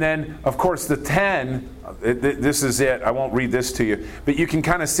 And then, of course, the 10, this is it. I won't read this to you, but you can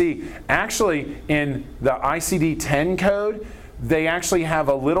kind of see, actually, in the ICD-10 code, they actually have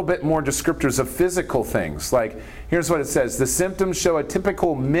a little bit more descriptors of physical things. Like, here's what it says. The symptoms show a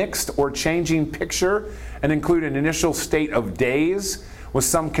typical mixed or changing picture and include an initial state of daze with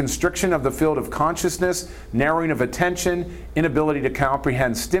some constriction of the field of consciousness, narrowing of attention, inability to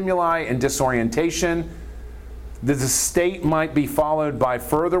comprehend stimuli, and disorientation. The state might be followed by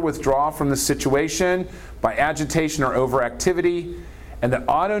further withdrawal from the situation, by agitation or overactivity, and the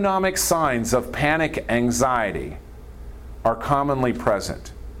autonomic signs of panic anxiety are commonly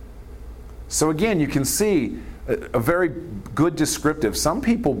present. So again, you can see a very good descriptive. Some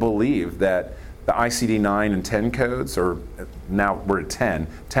people believe that the ICD-9 and 10 codes, or now we're at 10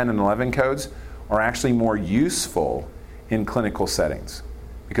 and 11 codes, are actually more useful in clinical settings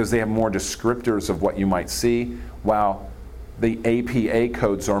because they have more descriptors of what you might see, while the APA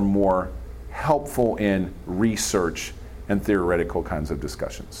codes are more helpful in research and theoretical kinds of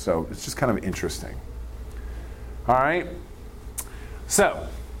discussions. So it's just kind of interesting. All right, so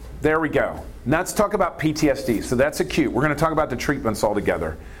there we go. Now let's talk about PTSD. So that's acute. We're going to talk about the treatments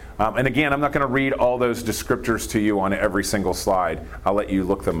altogether. And again, I'm not going to read all those descriptors to you on every single slide. I'll let you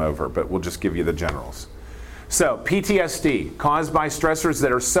look them over, but we'll just give you the generals. So PTSD, caused by stressors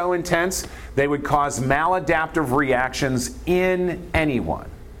that are so intense, they would cause maladaptive reactions in anyone.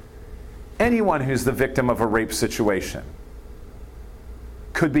 Anyone who's the victim of a rape situation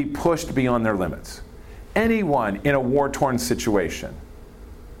could be pushed beyond their limits. Anyone in a war-torn situation.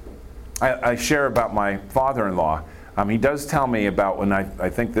 I share about my father-in-law. He does tell me about when I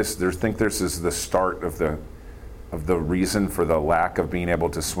think this is the start of the reason for the lack of being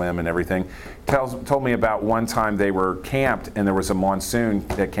able to swim and everything. Told me about one time they were camped and there was a monsoon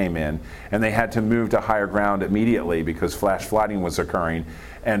that came in and they had to move to higher ground immediately because flash flooding was occurring.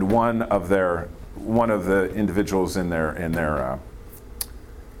 And one of the individuals in their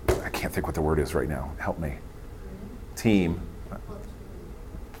I can't think what the word is right now. Help me. Team.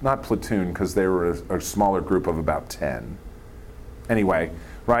 Not platoon, because they were a smaller group of about 10. Anyway,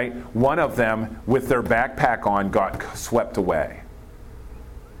 right? One of them, with their backpack on, got swept away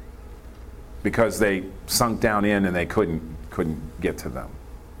because they sunk down in and they couldn't get to them.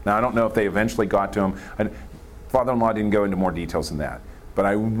 Now, I don't know if they eventually got to them. Father-in-law didn't go into more details than that. But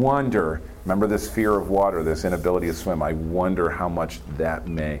I wonder, remember this fear of water, this inability to swim, I wonder how much that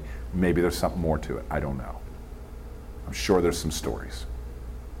maybe there's something more to it. I don't know. I'm sure there's some stories.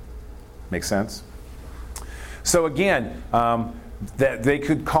 Make sense? So again, that they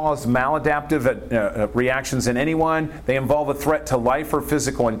could cause maladaptive reactions in anyone. They involve a threat to life or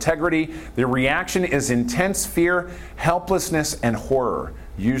physical integrity. The reaction is intense fear, helplessness, and horror,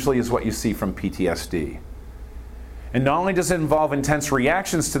 usually is what you see from PTSD. And not only does it involve intense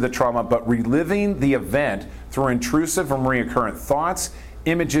reactions to the trauma, but reliving the event through intrusive and recurrent thoughts,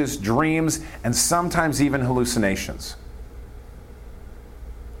 images, dreams, and sometimes even hallucinations.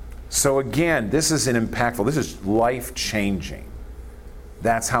 So again, this is life-changing.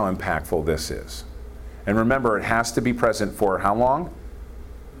 That's how impactful this is. And remember, it has to be present for how long?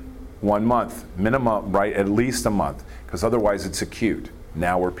 1 month, minimum, right? At least a month, because otherwise it's acute.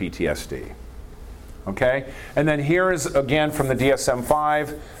 Now we're PTSD. Okay? And then here is, again, from the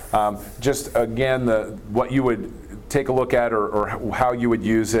DSM-5, just again, what you would take a look at or how you would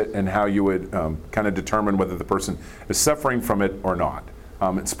use it and how you would kind of determine whether the person is suffering from it or not.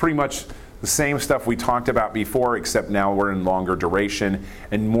 It's pretty much the same stuff we talked about before, except now we're in longer duration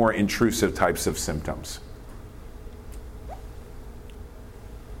and more intrusive types of symptoms.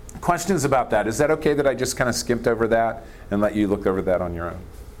 Questions about that? Is that okay that I just kind of skipped over that and let you look over that on your own?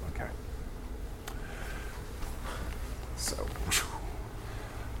 Okay. So,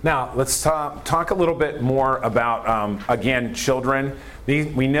 now let's talk a little bit more about, again, children.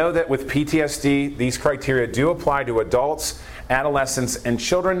 We know that with PTSD, these criteria do apply to adults, adolescents, and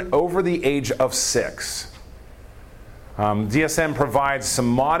children over the age of 6. DSM provides some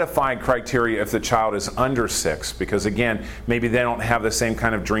modified criteria if the child is under 6, because again, maybe they don't have the same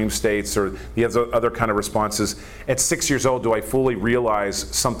kind of dream states or the other kind of responses. At 6 years old, do I fully realize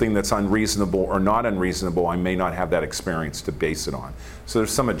something that's unreasonable or not unreasonable? I may not have that experience to base it on. So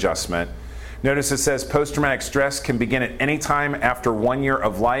there's some adjustment. Notice it says post-traumatic stress can begin at any time after 1 year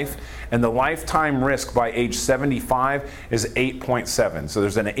of life, and the lifetime risk by age 75 is 8.7. So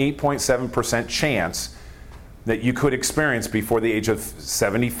there's an 8.7% chance that you could experience before the age of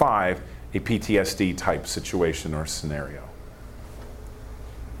 75 a PTSD type situation or scenario.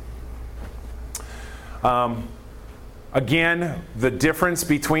 Again, the difference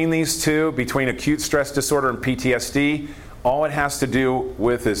between these two, between acute stress disorder and PTSD, all it has to do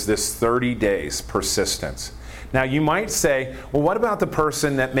with is this 30 days persistence. Now you might say, well, what about the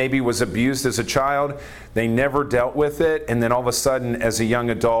person that maybe was abused as a child? They never dealt with it, and then all of a sudden, as a young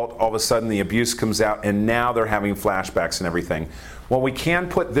adult, all of a sudden the abuse comes out, and now they're having flashbacks and everything. Well, we can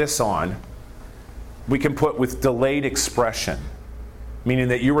put this on. We can put with delayed expression, meaning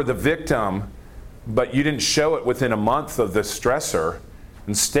that you were the victim, but you didn't show it within a month of the stressor,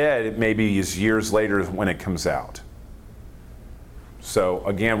 Instead, it maybe is years later when it comes out. So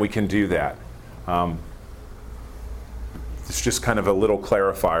again, we can do that. It's just kind of a little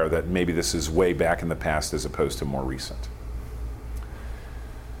clarifier that maybe this is way back in the past as opposed to more recent.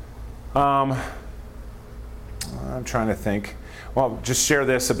 I'm trying to think. Well, just share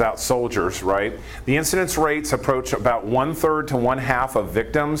this about soldiers, right? The incidence rates approach about 1/3 to 1/2 of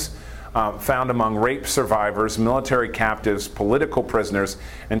victims found among rape survivors, military captives, political prisoners,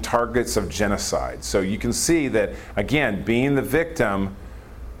 and targets of genocide. So you can see that, again, being the victim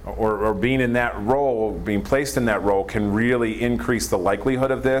or being in that role, being placed in that role, can really increase the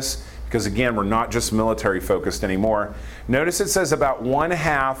likelihood of this, because again, we're not just military focused anymore. Notice it says about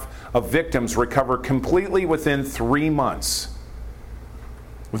 1/2 of victims recover completely within 3 months.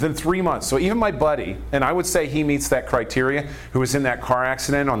 Within 3 months. So even my buddy, and I would say he meets that criteria, who was in that car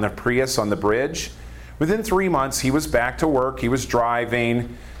accident on the Prius on the bridge, within 3 months he was back to work, he was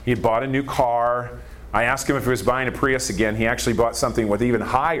driving, he had bought a new car. I asked him if he was buying a Prius again. He actually bought something with even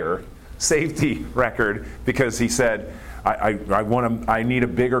higher safety record, because he said, I need a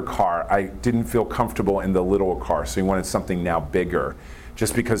bigger car. I didn't feel comfortable in the little car, so he wanted something now bigger,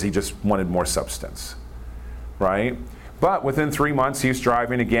 just because he just wanted more substance, right? But within 3 months, he was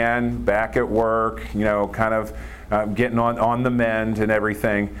driving again, back at work, kind of getting on the mend and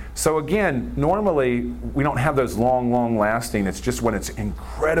everything. So again, normally we don't have those long lasting. It's just when it's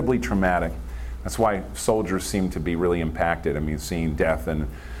incredibly traumatic. That's why soldiers seem to be really impacted. I mean, seeing death and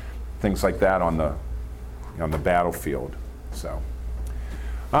things like that on the battlefield. So,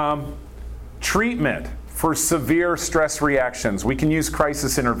 treatment for severe stress reactions. We can use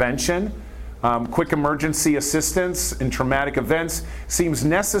crisis intervention. Quick emergency assistance in traumatic events seems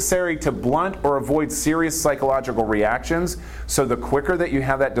necessary to blunt or avoid serious psychological reactions. So the quicker that you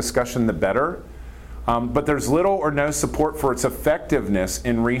have that discussion, the better. But there's little or no support for its effectiveness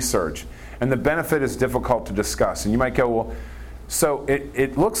in research. And the benefit is difficult to discuss. And you might go, well, so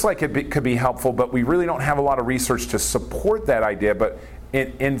it looks like it could be helpful, but we really don't have a lot of research to support that idea. But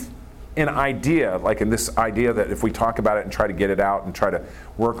in idea, like in this idea that if we talk about it and try to get it out and try to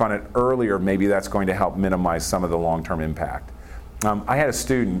work on it earlier, maybe that's going to help minimize some of the long-term impact. I had a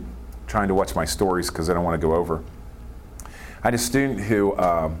student, trying to watch my stories because I don't want to go over. I had a student who,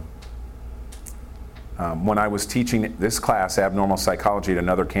 when I was teaching this class, abnormal psychology, at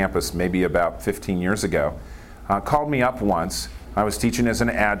another campus, maybe about 15 years ago, called me up once. I was teaching as an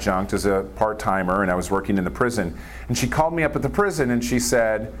adjunct, as a part-timer, and I was working in the prison. And she called me up at the prison and she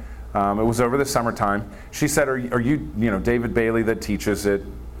said, it was over the summertime, she said, are you David Bailey that teaches at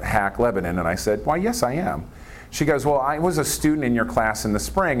HAC Lebanon? And I said, why, yes, I am. She goes, well, I was a student in your class in the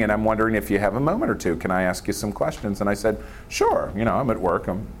spring, and I'm wondering if you have a moment or two. Can I ask you some questions? And I said, sure. I'm at work.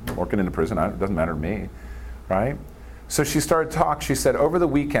 I'm working in the prison. It doesn't matter to me, right? So she started to talk. She said, over the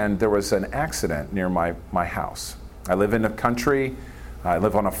weekend, there was an accident near my house. I live in the country. I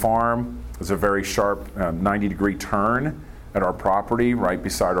live on a farm. It was a very sharp 90-degree turn at our property right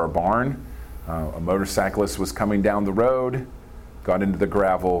beside our barn. A motorcyclist was coming down the road, got into the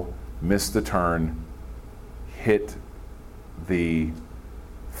gravel, missed the turn, hit the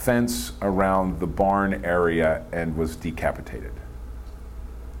fence around the barn area, and was decapitated.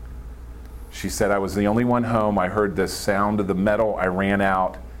 She said, I was the only one home. I heard the sound of the metal. I ran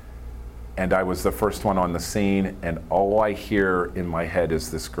out, and I was the first one on the scene, and all I hear in my head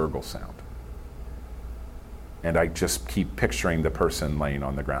is this gurgle sound. And I just keep picturing the person laying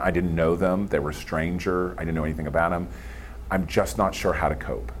on the ground. I didn't know them. They were a stranger. I didn't know anything about them. I'm just not sure how to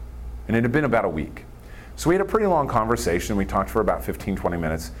cope. And it had been about a week. So we had a pretty long conversation. We talked for about 15, 20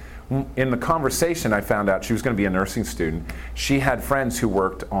 minutes. In the conversation, I found out she was going to be a nursing student. She had friends who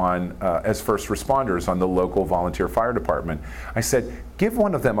worked on as first responders on the local volunteer fire department. I said, give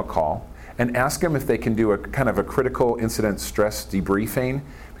one of them a call and ask them if they can do a kind of a critical incident stress debriefing,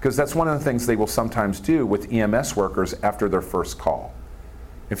 because that's one of the things they will sometimes do with EMS workers after their first call.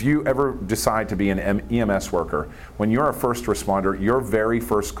 If you ever decide to be an EMS worker, when you're a first responder, your very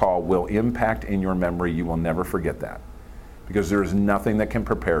first call will impact in your memory. You will never forget that, because there is nothing that can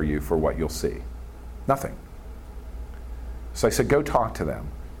prepare you for what you'll see. Nothing. So I said, go talk to them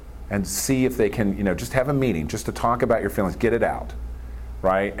and see if they can, just have a meeting, just to talk about your feelings, get it out,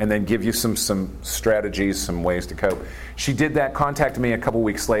 right? And then give you some strategies, some ways to cope. She did that, contacted me a couple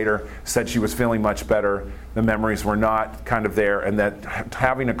weeks later, said she was feeling much better. The memories were not kind of there, and that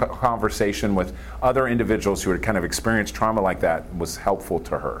having a conversation with other individuals who had kind of experienced trauma like that was helpful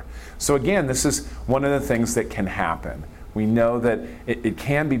to her. So again, this is one of the things that can happen. We know that it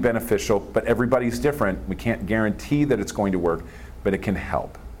can be beneficial, but everybody's different. We can't guarantee that it's going to work, but it can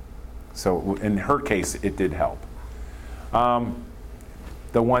help. So in her case, it did help.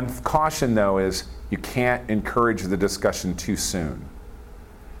 The one caution, though, is you can't encourage the discussion too soon.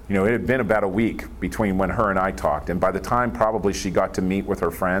 You know, it had been about a week between when her and I talked, and by the time probably she got to meet with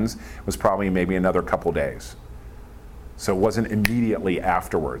her friends, it was probably maybe another couple days. So it wasn't immediately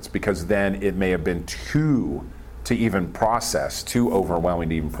afterwards, because then it may have been too overwhelming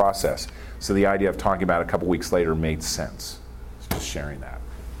to even process. So the idea of talking about it a couple weeks later made sense. Just sharing that.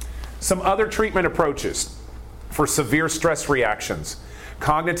 Some other treatment approaches for severe stress reactions.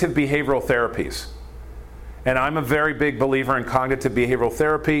 Cognitive behavioral therapies. And I'm a very big believer in cognitive behavioral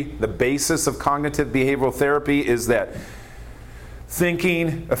therapy. The basis of cognitive behavioral therapy is that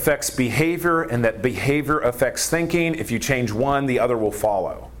thinking affects behavior, and that behavior affects thinking. If you change one, the other will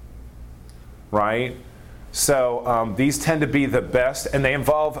follow. Right? So these tend to be the best, and they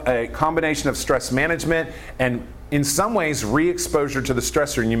involve a combination of stress management and, in some ways, re-exposure to the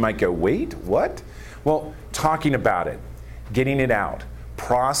stressor. And you might go, wait, what? Well, talking about it, getting it out,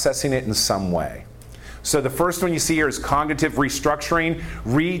 processing it in some way. So the first one you see here is cognitive restructuring,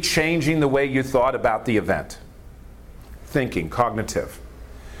 re-changing the way you thought about the event. Thinking, cognitive.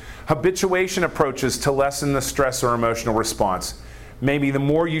 Habituation approaches to lessen the stress or emotional response. Maybe the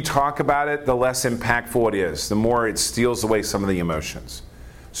more you talk about it, the less impactful it is, the more it steals away some of the emotions.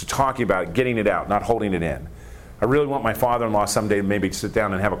 So talking about it, getting it out, not holding it in. I really want my father-in-law someday to maybe sit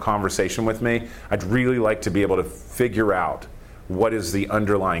down and have a conversation with me. I'd really like to be able to figure out what is the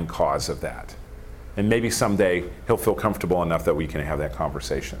underlying cause of that. And maybe someday he'll feel comfortable enough that we can have that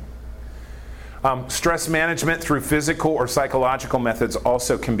conversation. Stress management through physical or psychological methods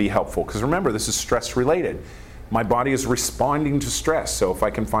also can be helpful, because remember, this is stress related. My body is responding to stress, so if I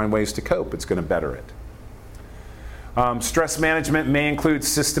can find ways to cope, it's going to better it. Stress management may include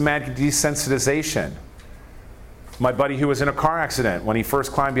systematic desensitization. My buddy who was in a car accident, when he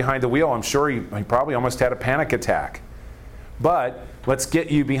first climbed behind the wheel, I'm sure he probably almost had a panic attack. But let's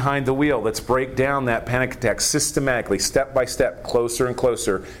get you behind the wheel. Let's break down that panic attack systematically, step by step, closer and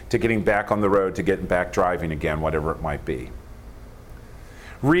closer to getting back on the road, to getting back driving again, whatever it might be.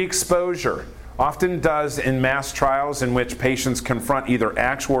 Re-exposure often does in mass trials in which patients confront either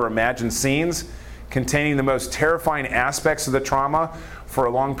actual or imagined scenes containing the most terrifying aspects of the trauma for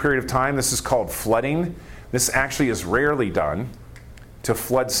a long period of time. This is called flooding. This actually is rarely done. To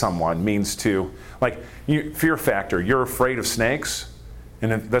flood someone means to, fear factor, you're afraid of snakes,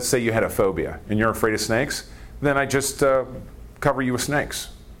 and if, let's say you had a phobia and you're afraid of snakes, then I just cover you with snakes.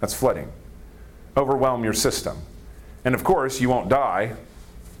 That's flooding. Overwhelm your system. And of course, you won't die,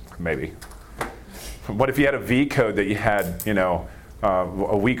 maybe. What if you had a V code that you had,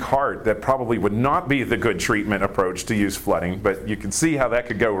 a weak heart? That probably would not be the good treatment approach to use flooding, but you can see how that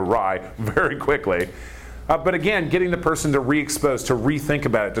could go awry very quickly. But again, getting the person to re-expose, to rethink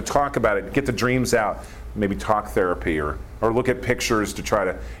about it, to talk about it, get the dreams out, maybe talk therapy or look at pictures to try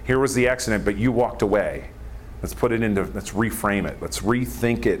to, here was the accident, but you walked away. Let's reframe it. Let's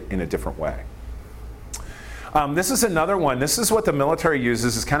rethink it in a different way. This is another one. This is what the military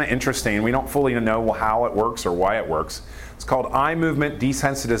uses. It's kind of interesting. We don't fully know how it works or why it works. It's called eye movement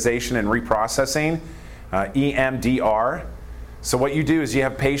desensitization and reprocessing, EMDR. So what you do is you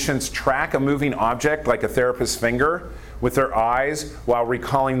have patients track a moving object, like a therapist's finger, with their eyes while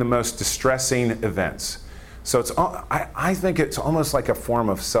recalling the most distressing events. So I think it's almost like a form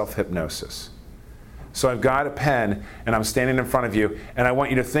of self-hypnosis. So I've got a pen, and I'm standing in front of you, and I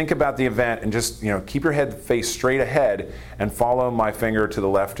want you to think about the event and just keep your head faced straight ahead and follow my finger to the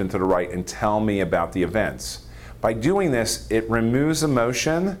left and to the right and tell me about the events. By doing this, it removes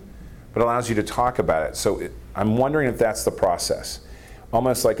emotion, but allows you to talk about it. So I'm wondering if that's the process.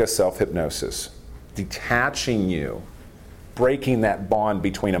 Almost like a self-hypnosis. Detaching you, breaking that bond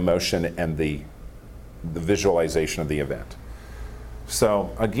between emotion and the visualization of the event.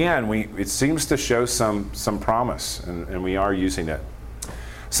 So again, it seems to show some promise, and we are using it.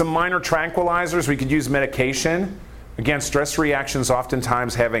 Some minor tranquilizers, we could use medication. Again, stress reactions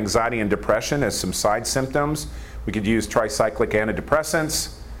oftentimes have anxiety and depression as some side symptoms. We could use tricyclic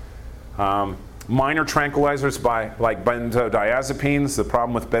antidepressants. Minor tranquilizers like benzodiazepines. The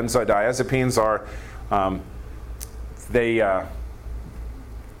problem with benzodiazepines are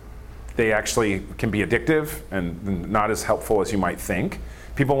they actually can be addictive and not as helpful as you might think.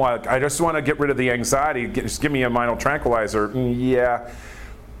 People I just want to get rid of the anxiety, just give me a minor tranquilizer. Yeah,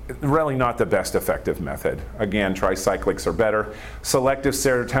 really not the best effective method. Again, tricyclics are better. Selective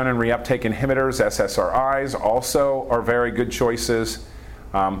serotonin reuptake inhibitors, SSRIs, also are very good choices.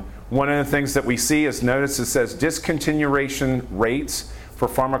 One of the things that we see is, notice it says discontinuation rates for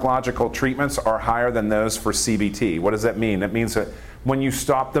pharmacological treatments are higher than those for CBT. What does that mean? That means that when you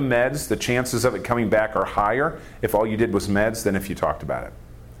stop the meds, the chances of it coming back are higher if all you did was meds than if you talked about it.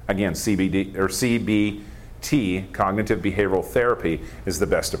 Again, CBT, cognitive behavioral therapy, is the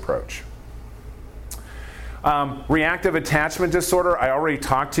best approach. Reactive attachment disorder, I already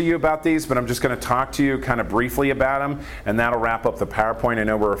talked to you about these, but I'm just going to talk to you kind of briefly about them, and that'll wrap up the PowerPoint. I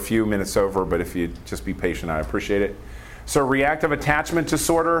know we're a few minutes over, but if you just be patient, I appreciate it. So reactive attachment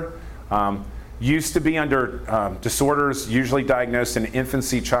disorder used to be under disorders usually diagnosed in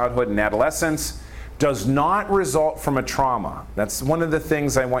infancy, childhood, and adolescence. Does not result from a trauma. That's one of the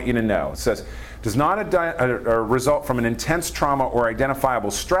things I want you to know. It says, does not result from an intense trauma or identifiable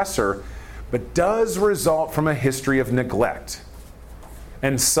stressor, but does result from a history of neglect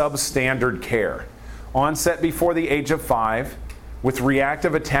and substandard care. Onset before the age of 5. With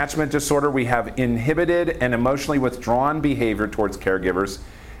reactive attachment disorder, we have inhibited and emotionally withdrawn behavior towards caregivers.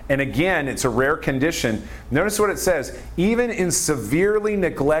 And again, it's a rare condition. Notice what it says, even in severely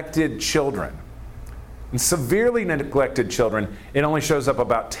neglected children. In severely neglected children, it only shows up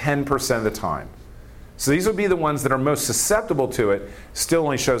about 10% of the time. So these would be the ones that are most susceptible to it, still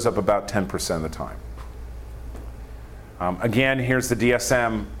only shows up about 10% of the time. Again, here's the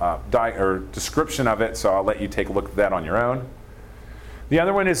DSM description of it, so I'll let you take a look at that on your own. The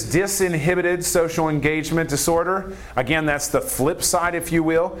other one is disinhibited social engagement disorder. Again, that's the flip side, if you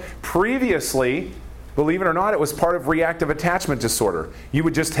will. Previously, believe it or not, it was part of reactive attachment disorder. You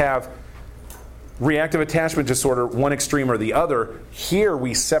would just have reactive attachment disorder, one extreme or the other. Here,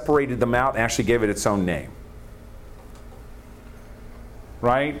 we separated them out and actually gave it its own name.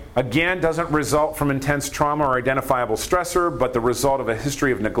 Right? Again, doesn't result from intense trauma or identifiable stressor, but the result of a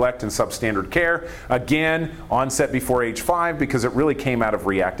history of neglect and substandard care. Again, onset before age 5 because it really came out of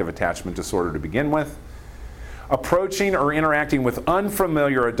reactive attachment disorder to begin with. Approaching or interacting with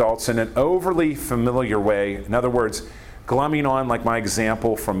unfamiliar adults in an overly familiar way. In other words, glumming on, like my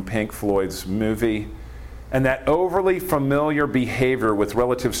example from Pink Floyd's movie. And that overly familiar behavior with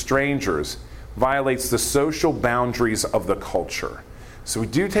relative strangers violates the social boundaries of the culture. So we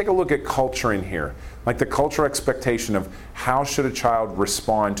do take a look at culture in here, like the cultural expectation of how should a child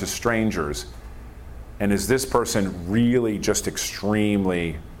respond to strangers, and is this person really just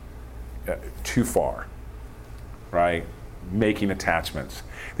extremely too far, right? Making attachments.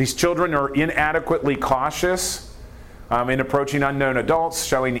 These children are inadequately cautious in approaching unknown adults,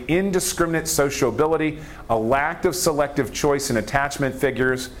 showing indiscriminate sociability, a lack of selective choice in attachment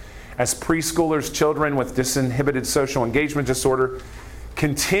figures. As preschoolers, children with disinhibited social engagement disorder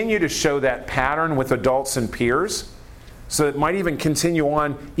continue to show that pattern with adults and peers. So it might even continue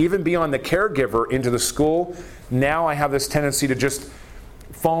on, even beyond the caregiver, into the school. Now I have this tendency to just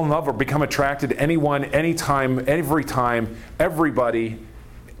fall in love or become attracted to anyone, anytime, every time, everybody.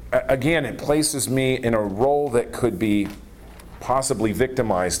 Again, it places me in a role that could be possibly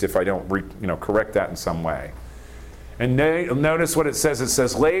victimized if I don't correct that in some way. And notice what it says. It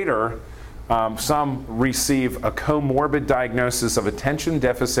says later, some receive a comorbid diagnosis of attention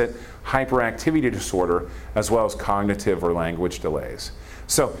deficit hyperactivity disorder, as well as cognitive or language delays.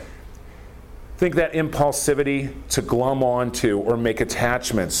 So think that impulsivity to glom onto or make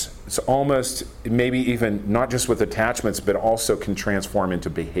attachments, it's almost maybe even not just with attachments, but also can transform into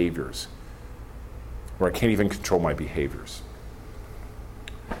behaviors where I can't even control my behaviors.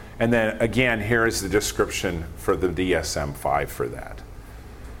 And then again, here is the description for the DSM-5 for that.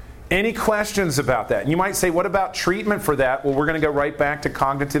 Any questions about that? And you might say, what about treatment for that? Well, we're going to go right back to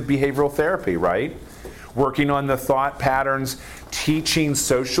cognitive behavioral therapy, right? Working on the thought patterns, teaching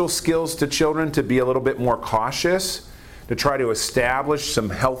social skills to children to be a little bit more cautious, to try to establish some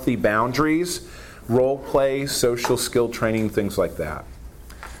healthy boundaries, role play, social skill training, things like that.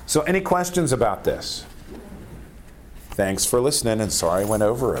 So any questions about this? Thanks for listening, and sorry I went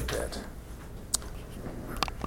over a bit.